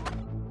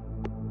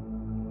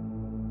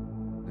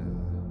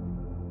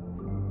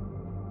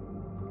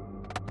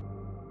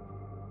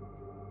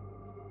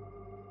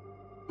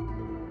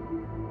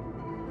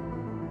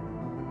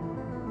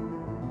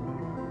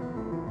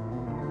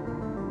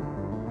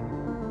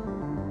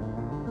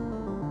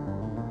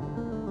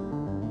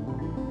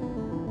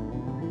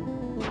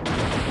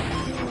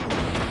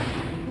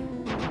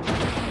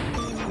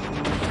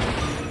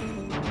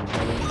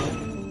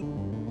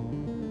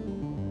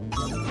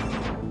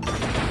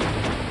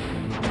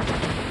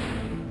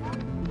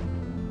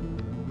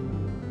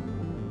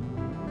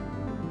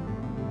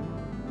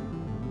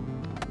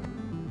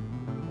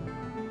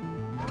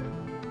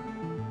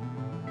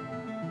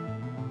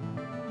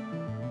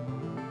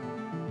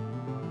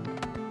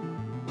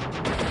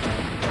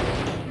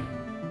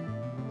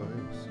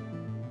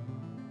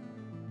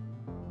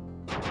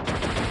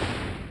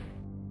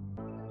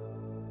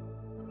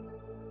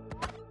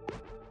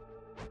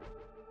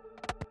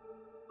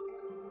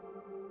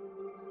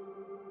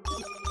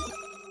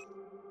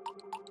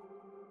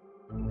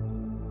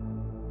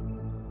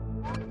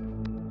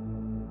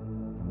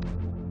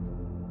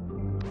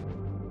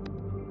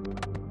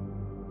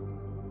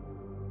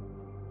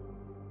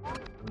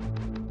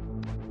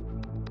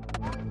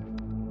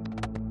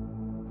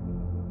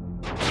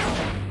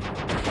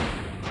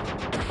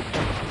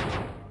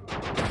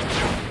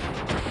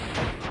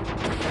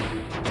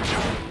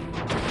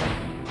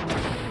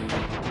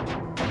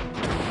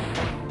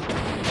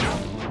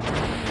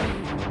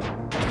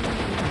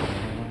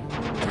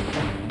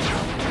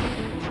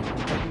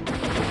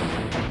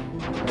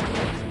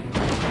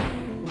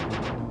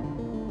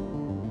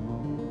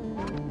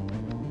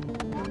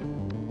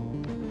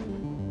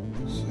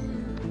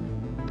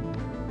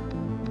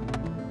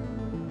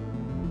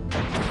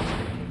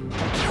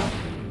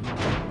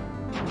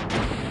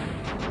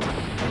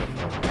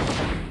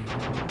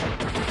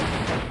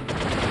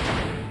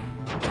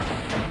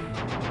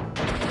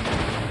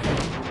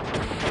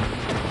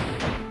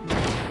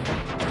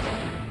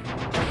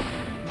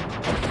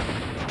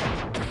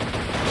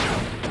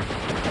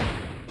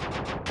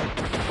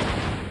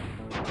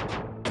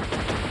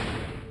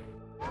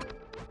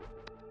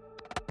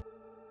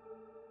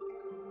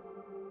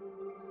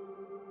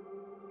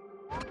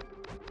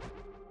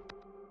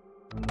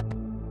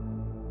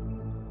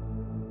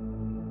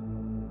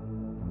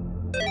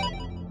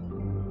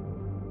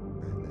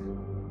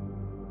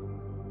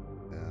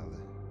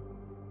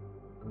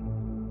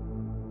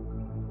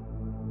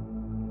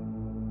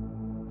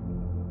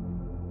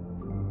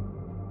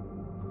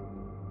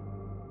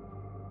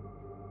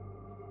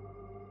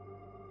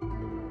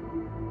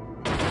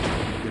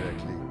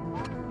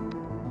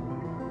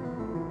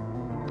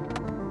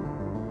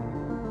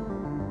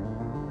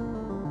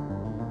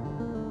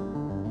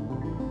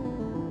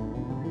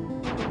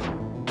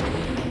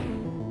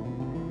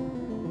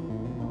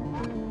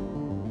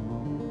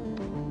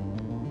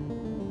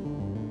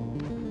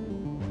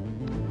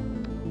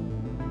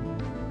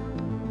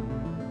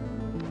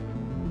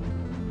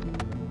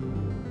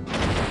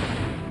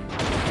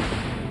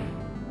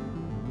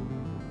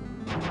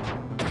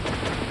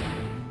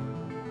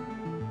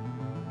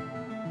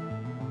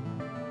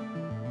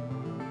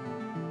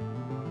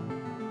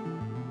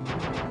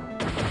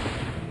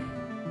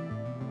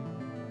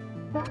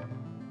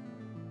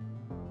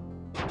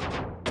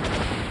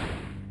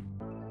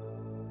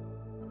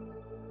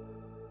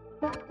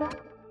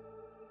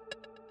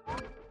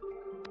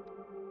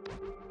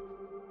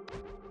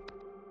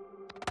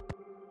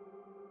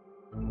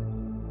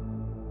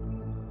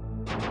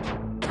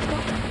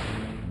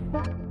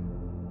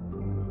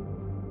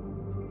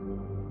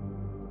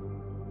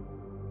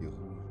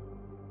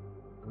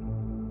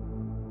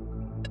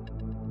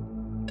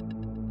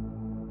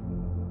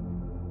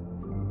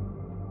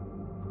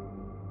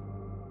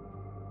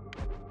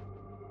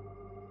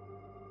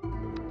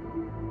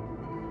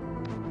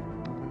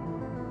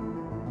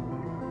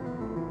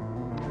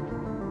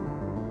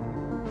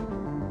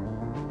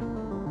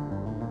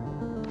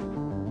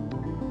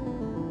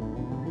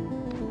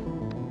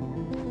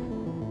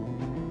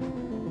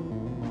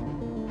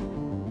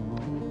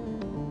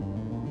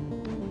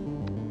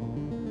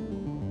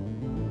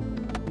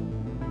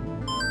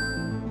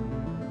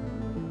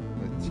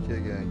 qui a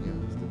gagné.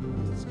 C'était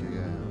pas Rusty qui a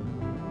gagné.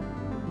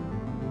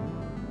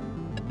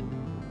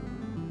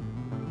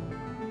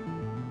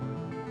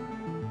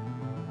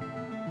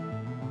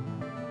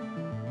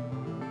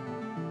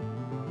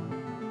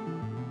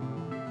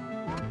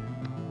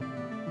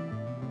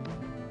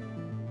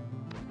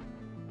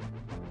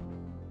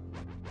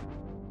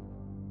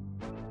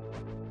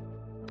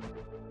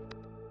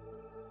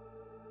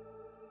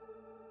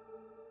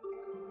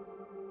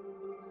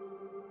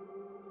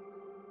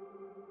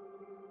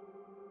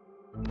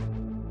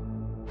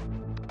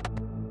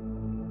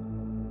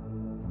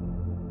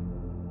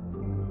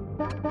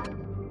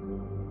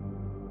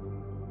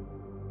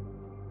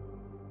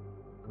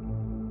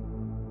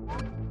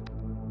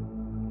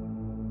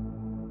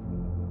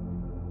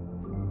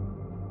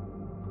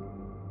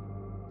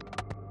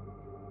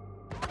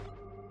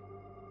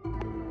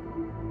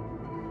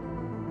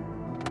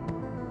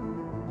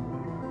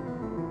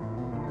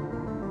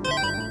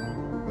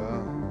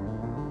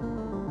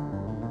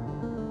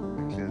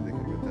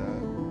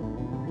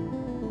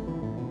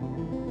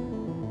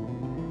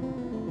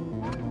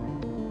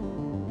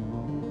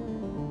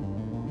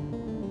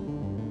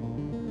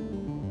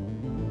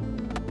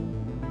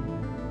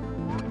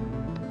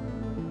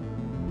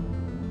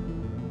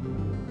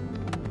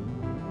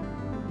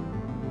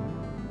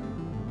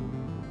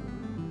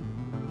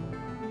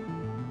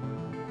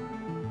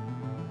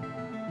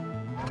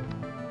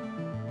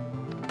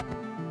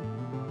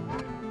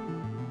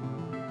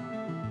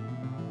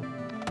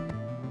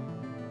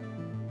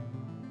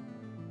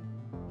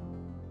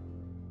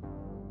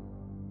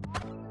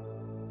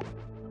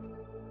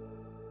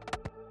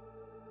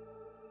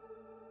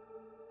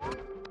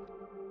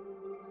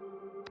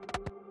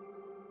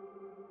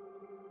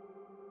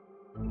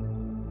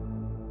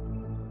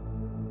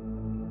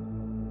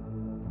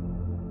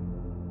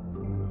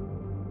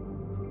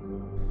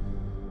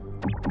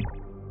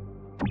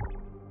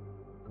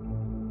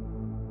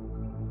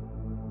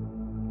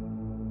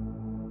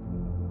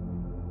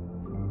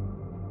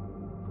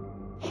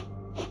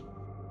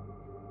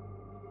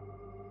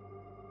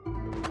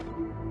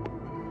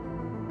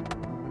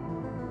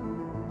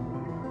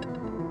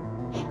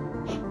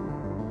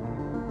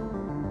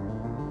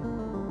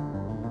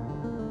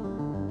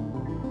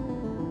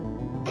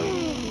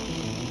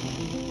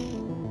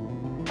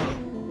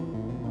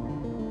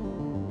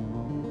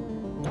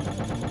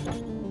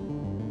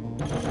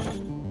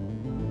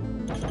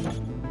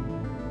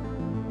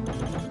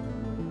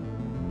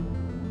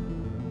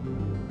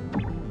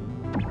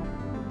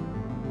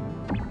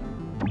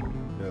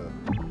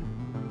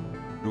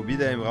 J'oublie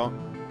d'aller me rendre.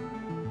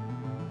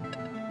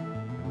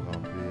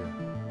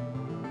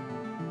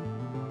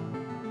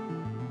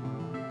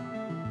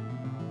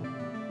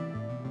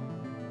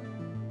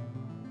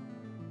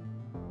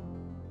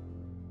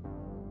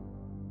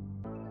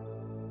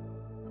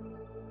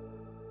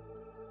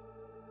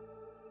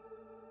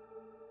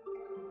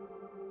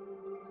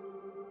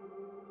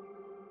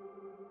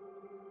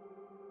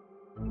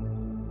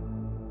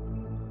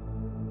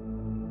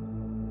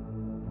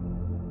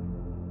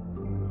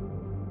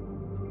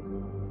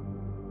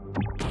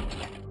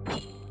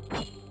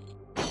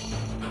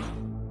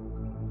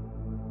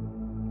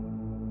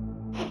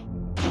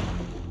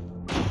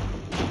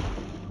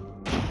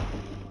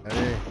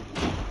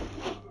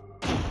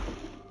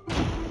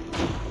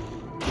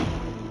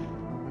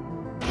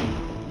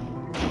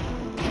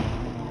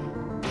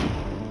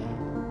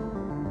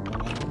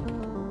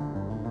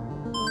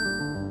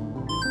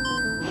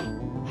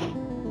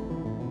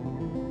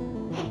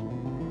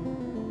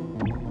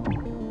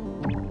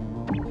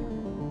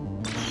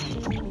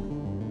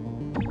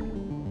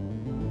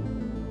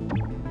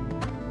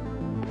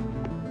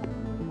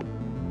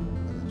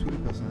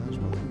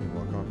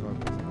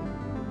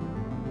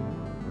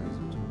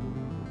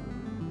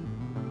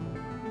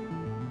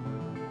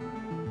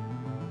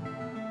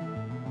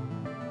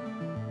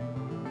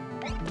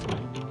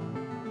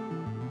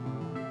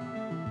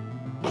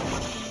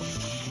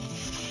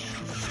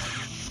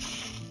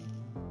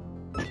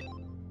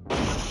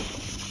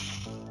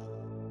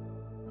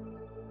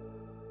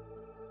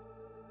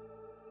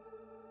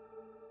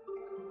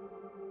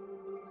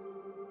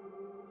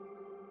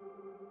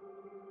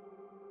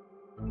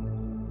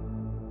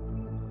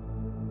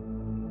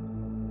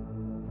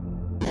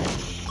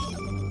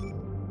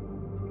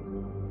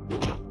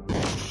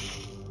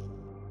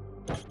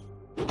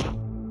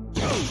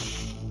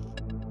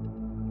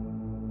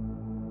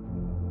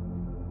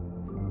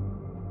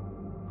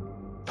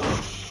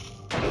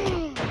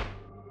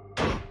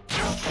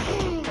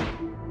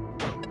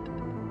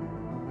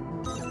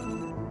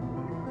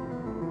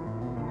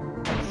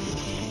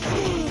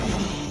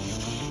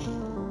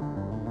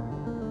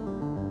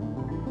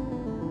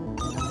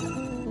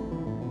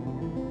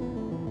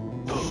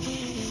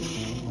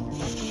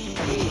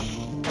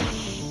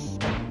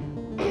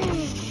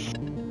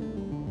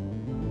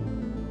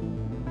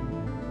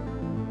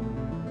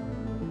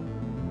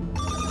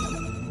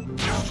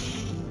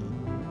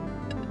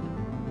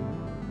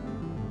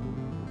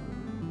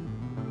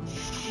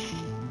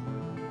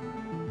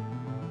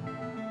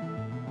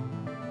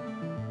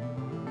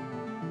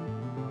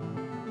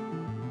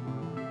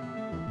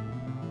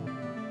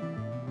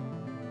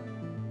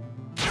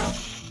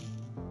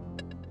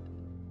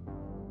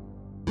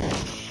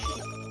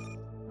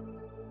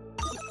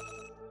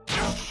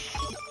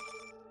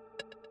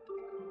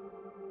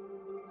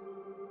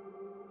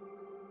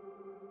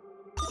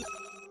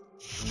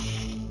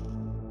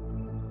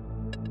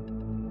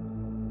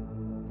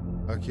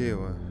 Ok, ouais.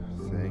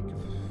 5,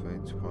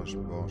 20, tu prends, je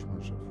prends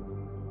chaque fois.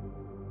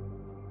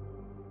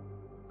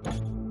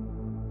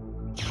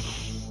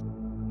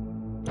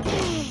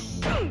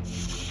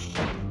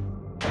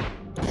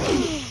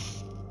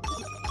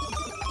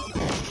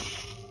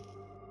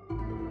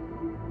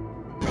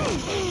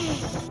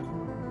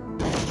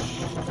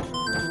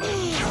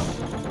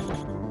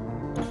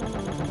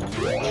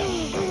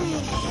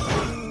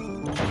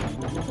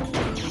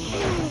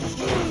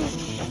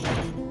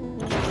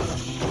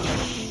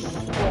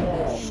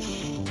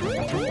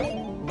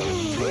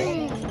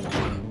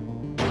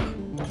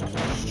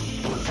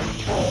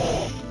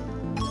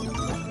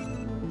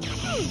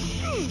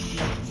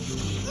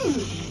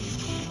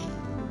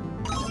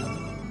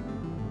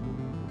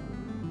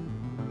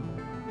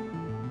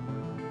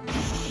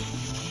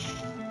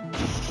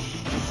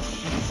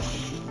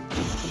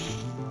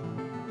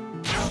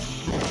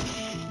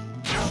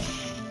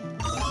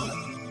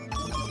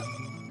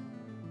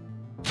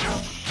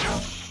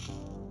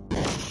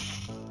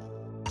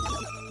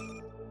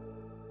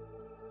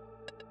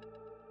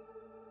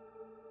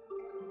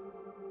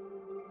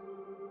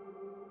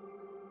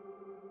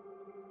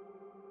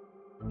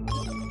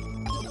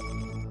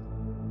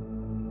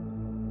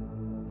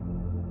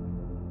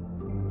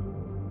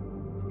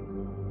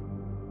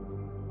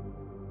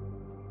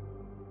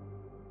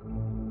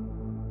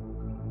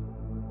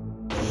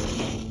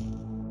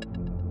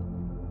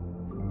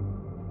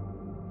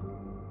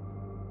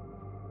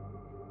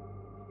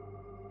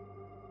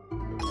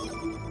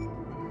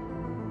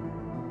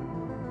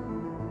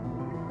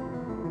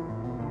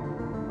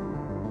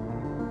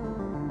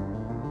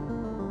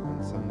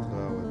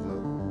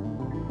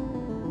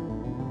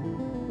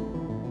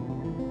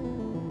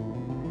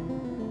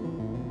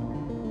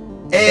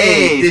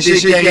 Hey, t'es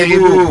chez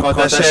Caribou, prends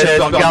ta chaise,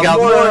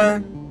 regarde-moi,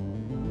 hein.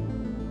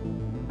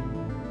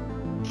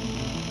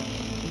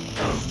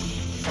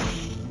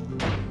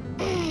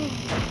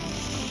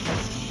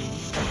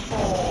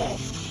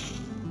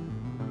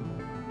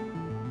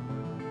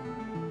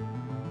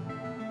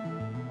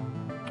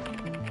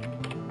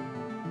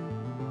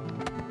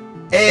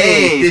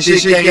 Hey, t'es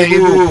chez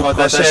Caribou, prends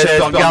ta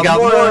chaise,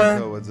 regarde-moi,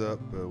 hein. Oh, what's up?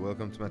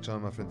 Welcome to my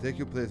channel, my friend. Take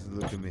your place and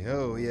look at me.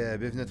 Oh, yeah,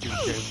 bienvenue à tous les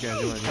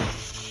KaribouCanadien.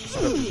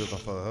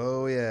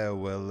 Oh, yeah,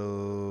 well,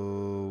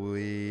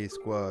 oui,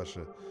 squash.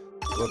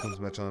 Welcome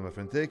to my channel, my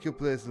friend. Take your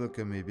place and look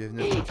at me.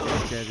 Bienvenue à tous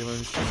les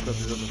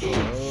KaribouCanadien.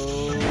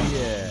 Oh,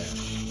 yeah.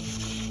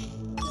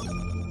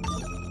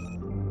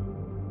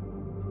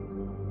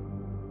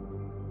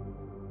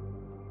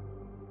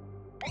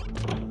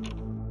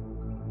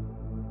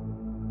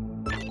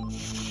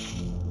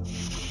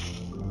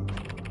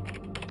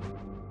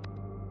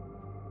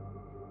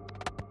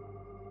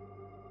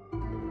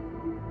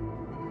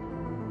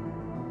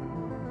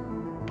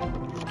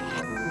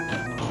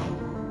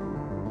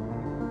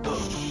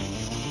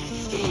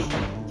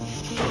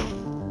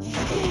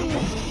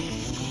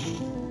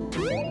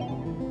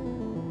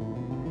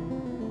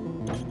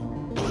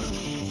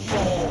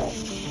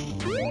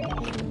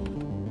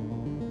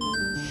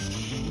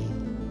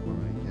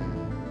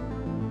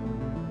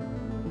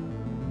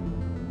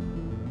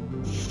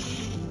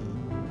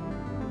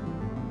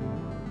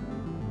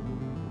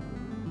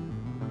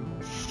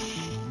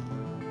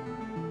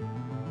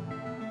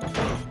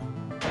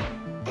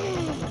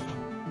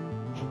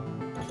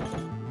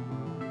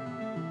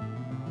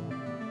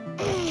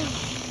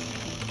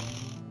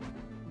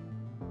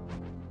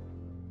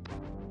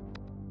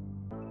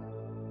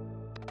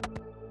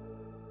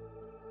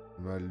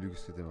 Mal lu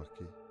ce qui était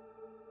marqué.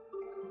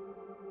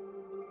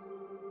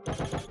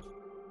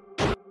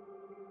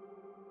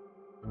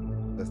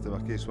 Là c'était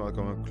marqué, je crois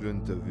comme un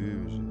clown t'as vu,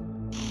 mais j'ai...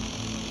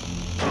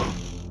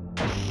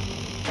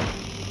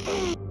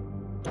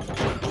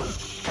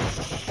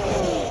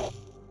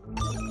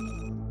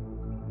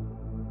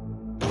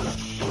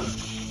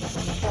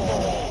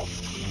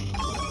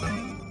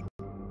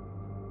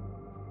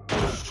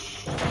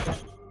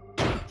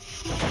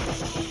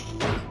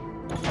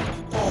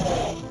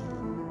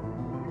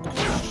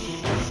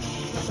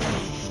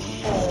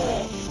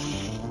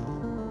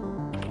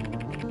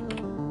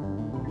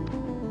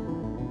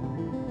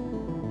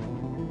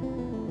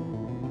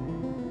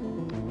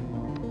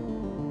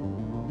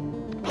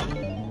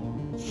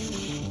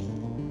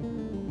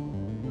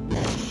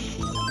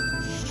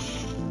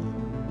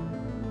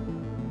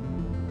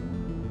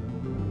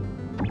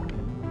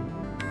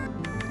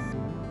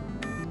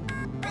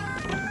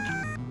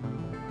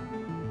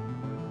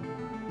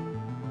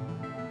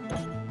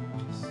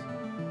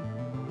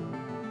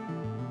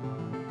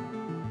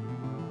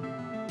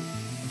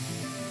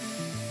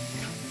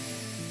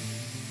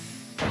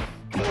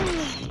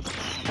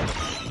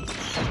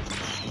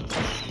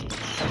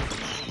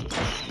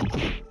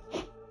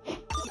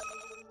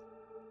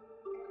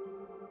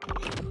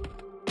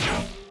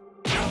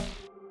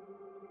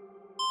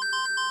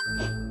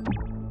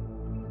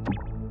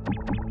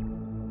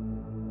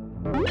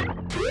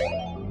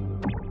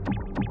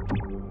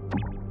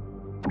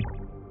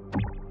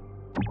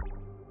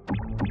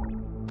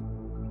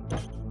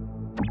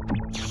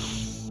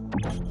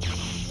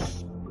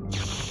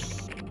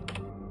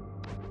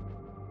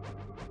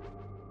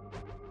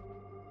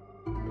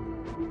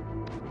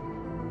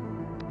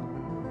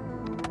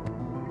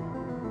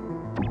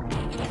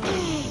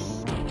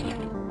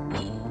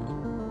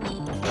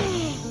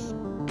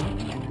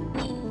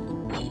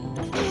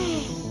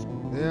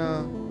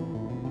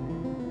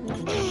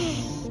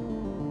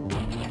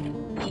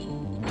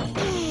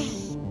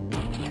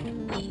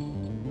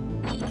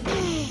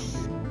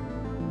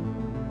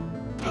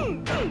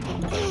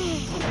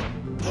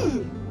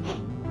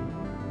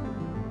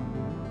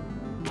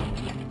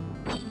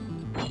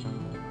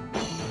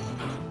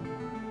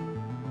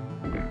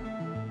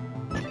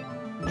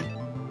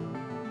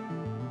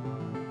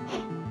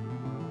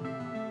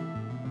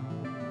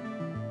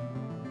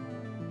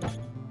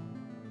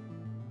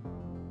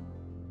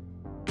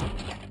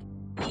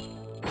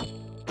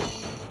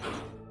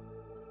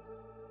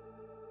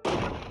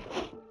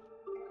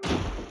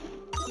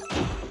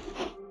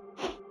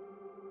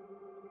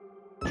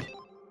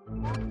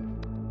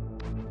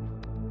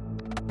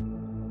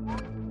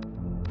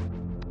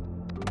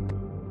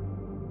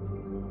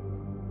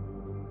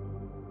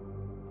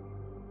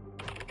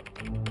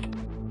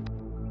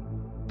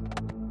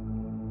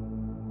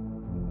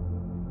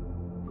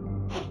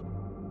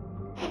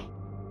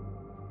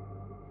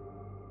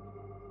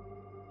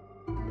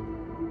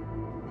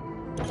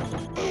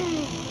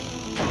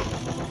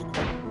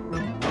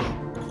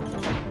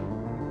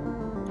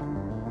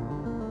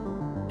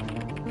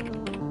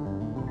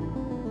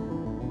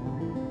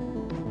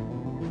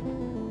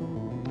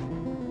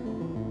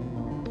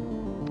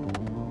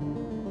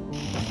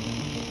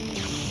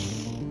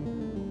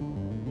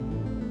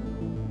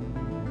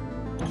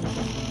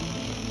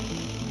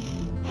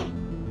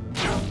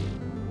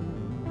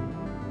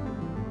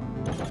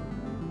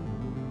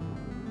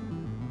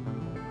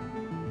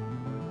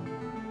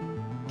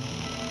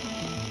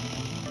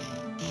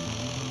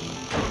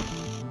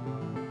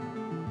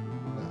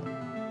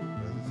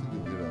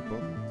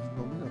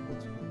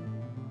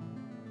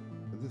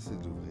 C'est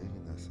d'ouvrir,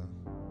 innocent.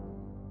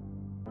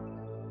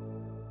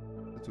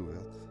 C'est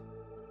ouverte.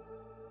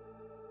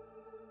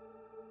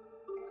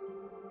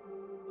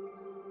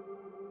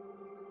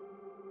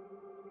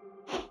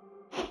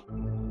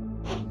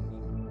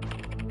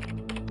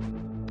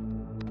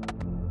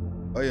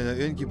 Ah, il y en a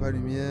une qui n'est pas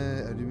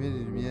allumée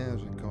les lumières,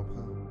 je comprends.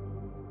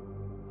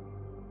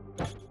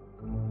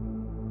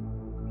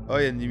 Ah,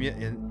 il y a une lumière,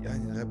 il y a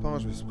une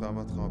réponse, je me suis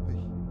probablement trompé.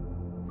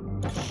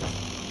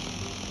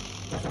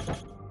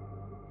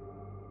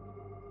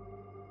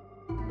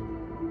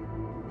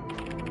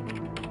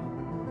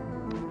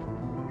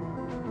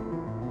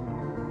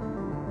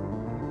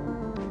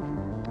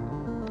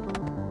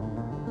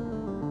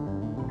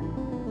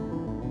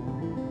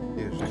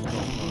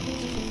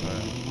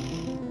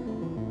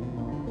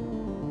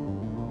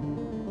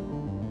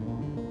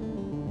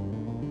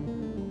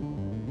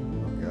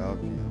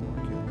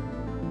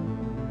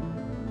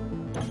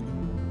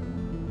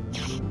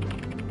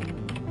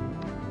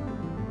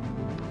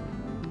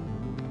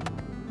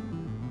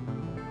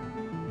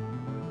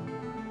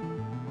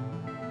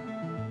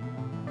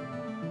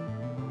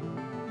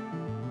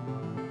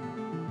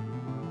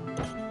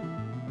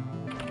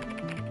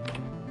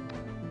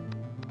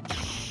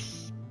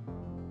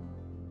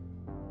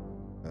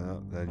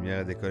 La lumière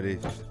a décollé,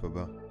 c'est pas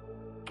bon.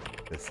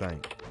 C'est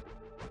 5.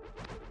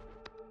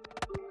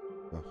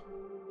 Bon.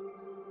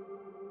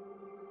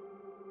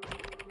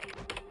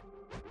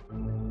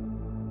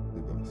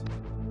 C'est bon ça.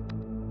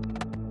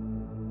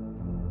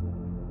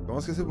 Comment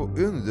est-ce que c'est pour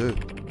une ou deux?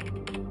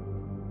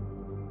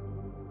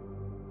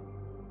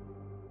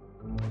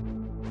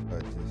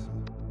 Ouais, c'est ça.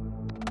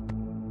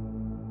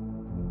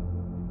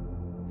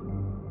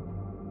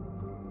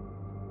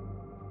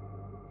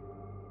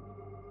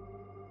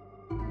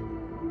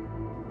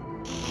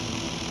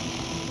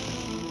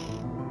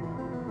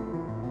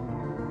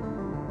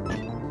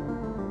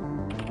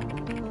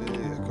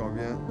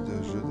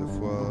 De jeux de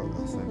foire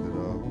à 5 $.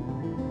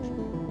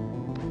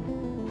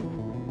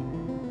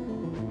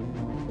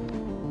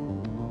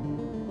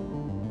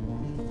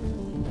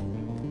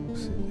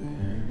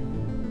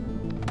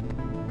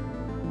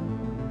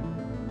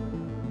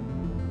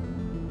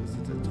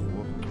 C'était 3.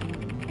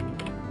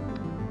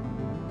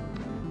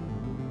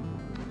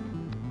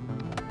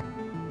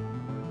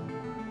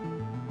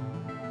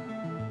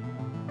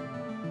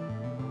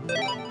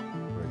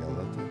 Regarde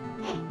là, toi.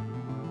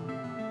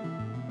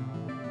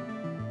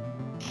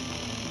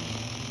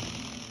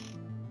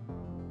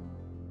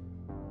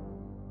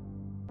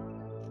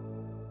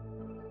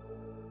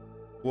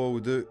 Trois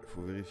ou deux,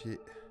 faut vérifier.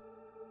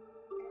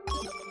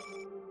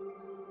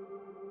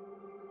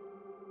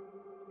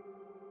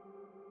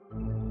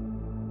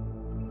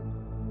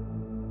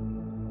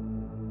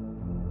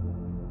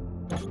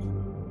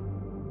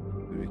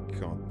 Celui qui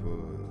compte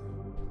pas.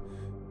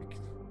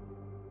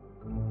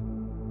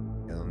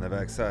 On avait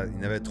accès à... Il y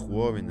en avait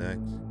 3, mais il y en a un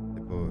qui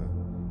n'était pas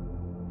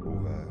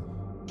ouvert.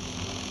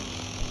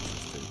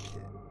 C'était le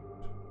piège.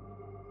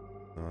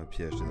 Non, le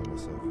piège était dans mon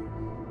cerveau.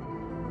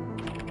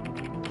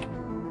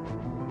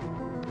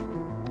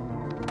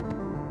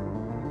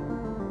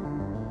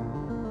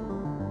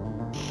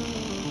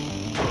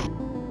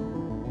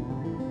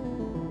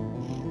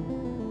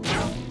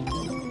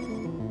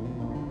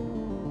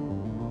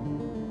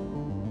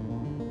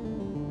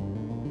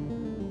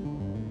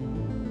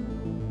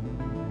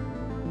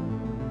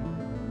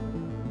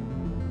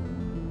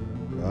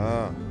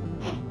 Ah.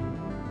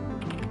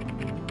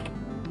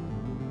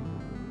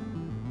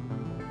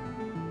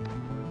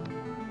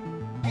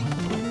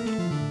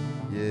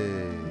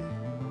 Yeah.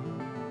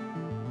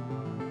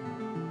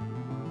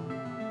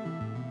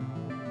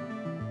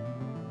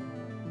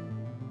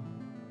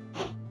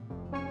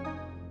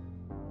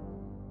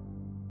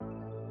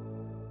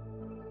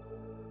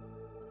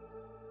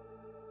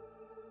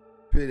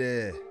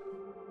 Pélé.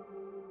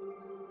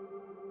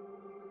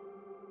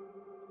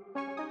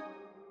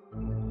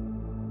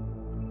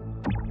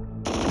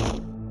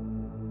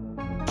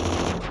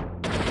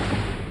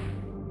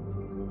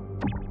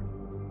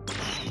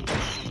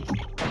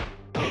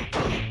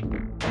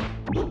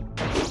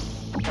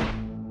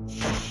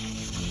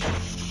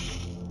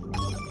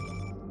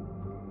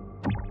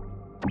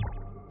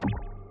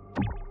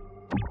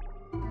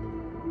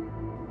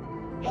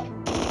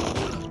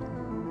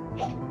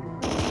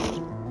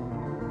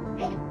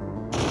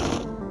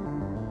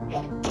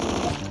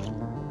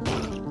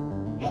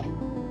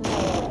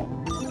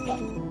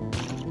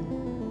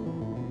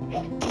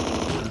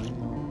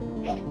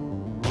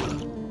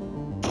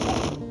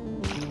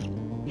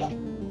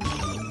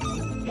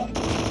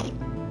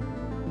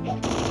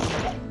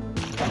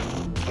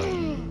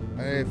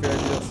 Allez, fais la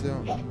diversion.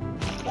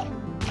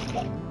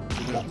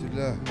 Tu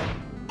l'as.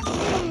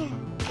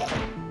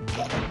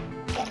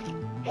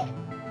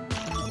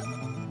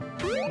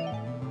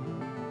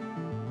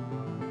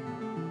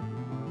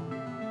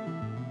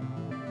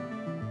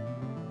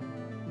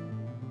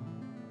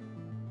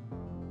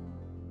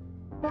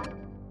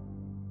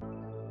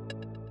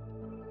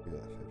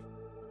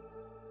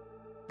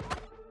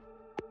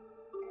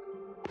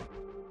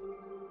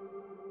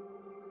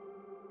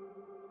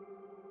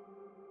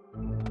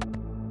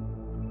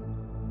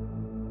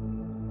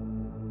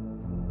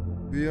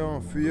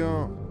 Fuyons,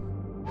 fuyons.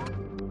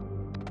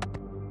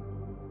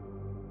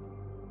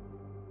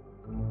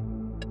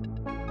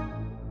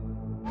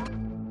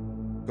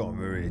 Quand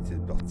Murray était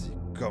parti,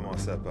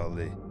 commença à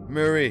parler.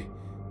 Murray,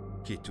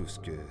 qui est tout ce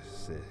que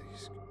c'est.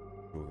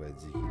 Jouve a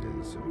dit qu'il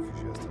allait se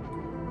réfugier à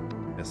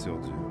Stancourt. Bien sûr,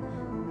 Dieu.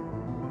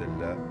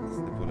 Celle-là,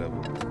 c'était pour la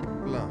route.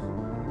 Blanc.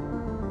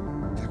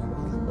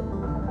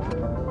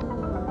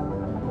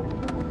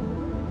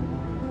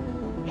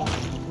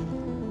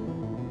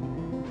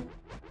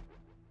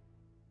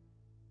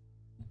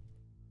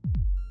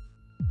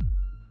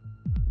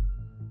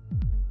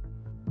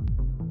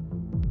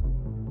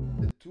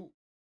 C'est tout.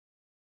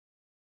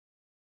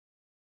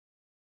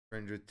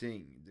 Stranger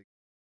Things.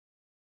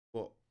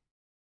 3.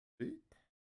 Oui.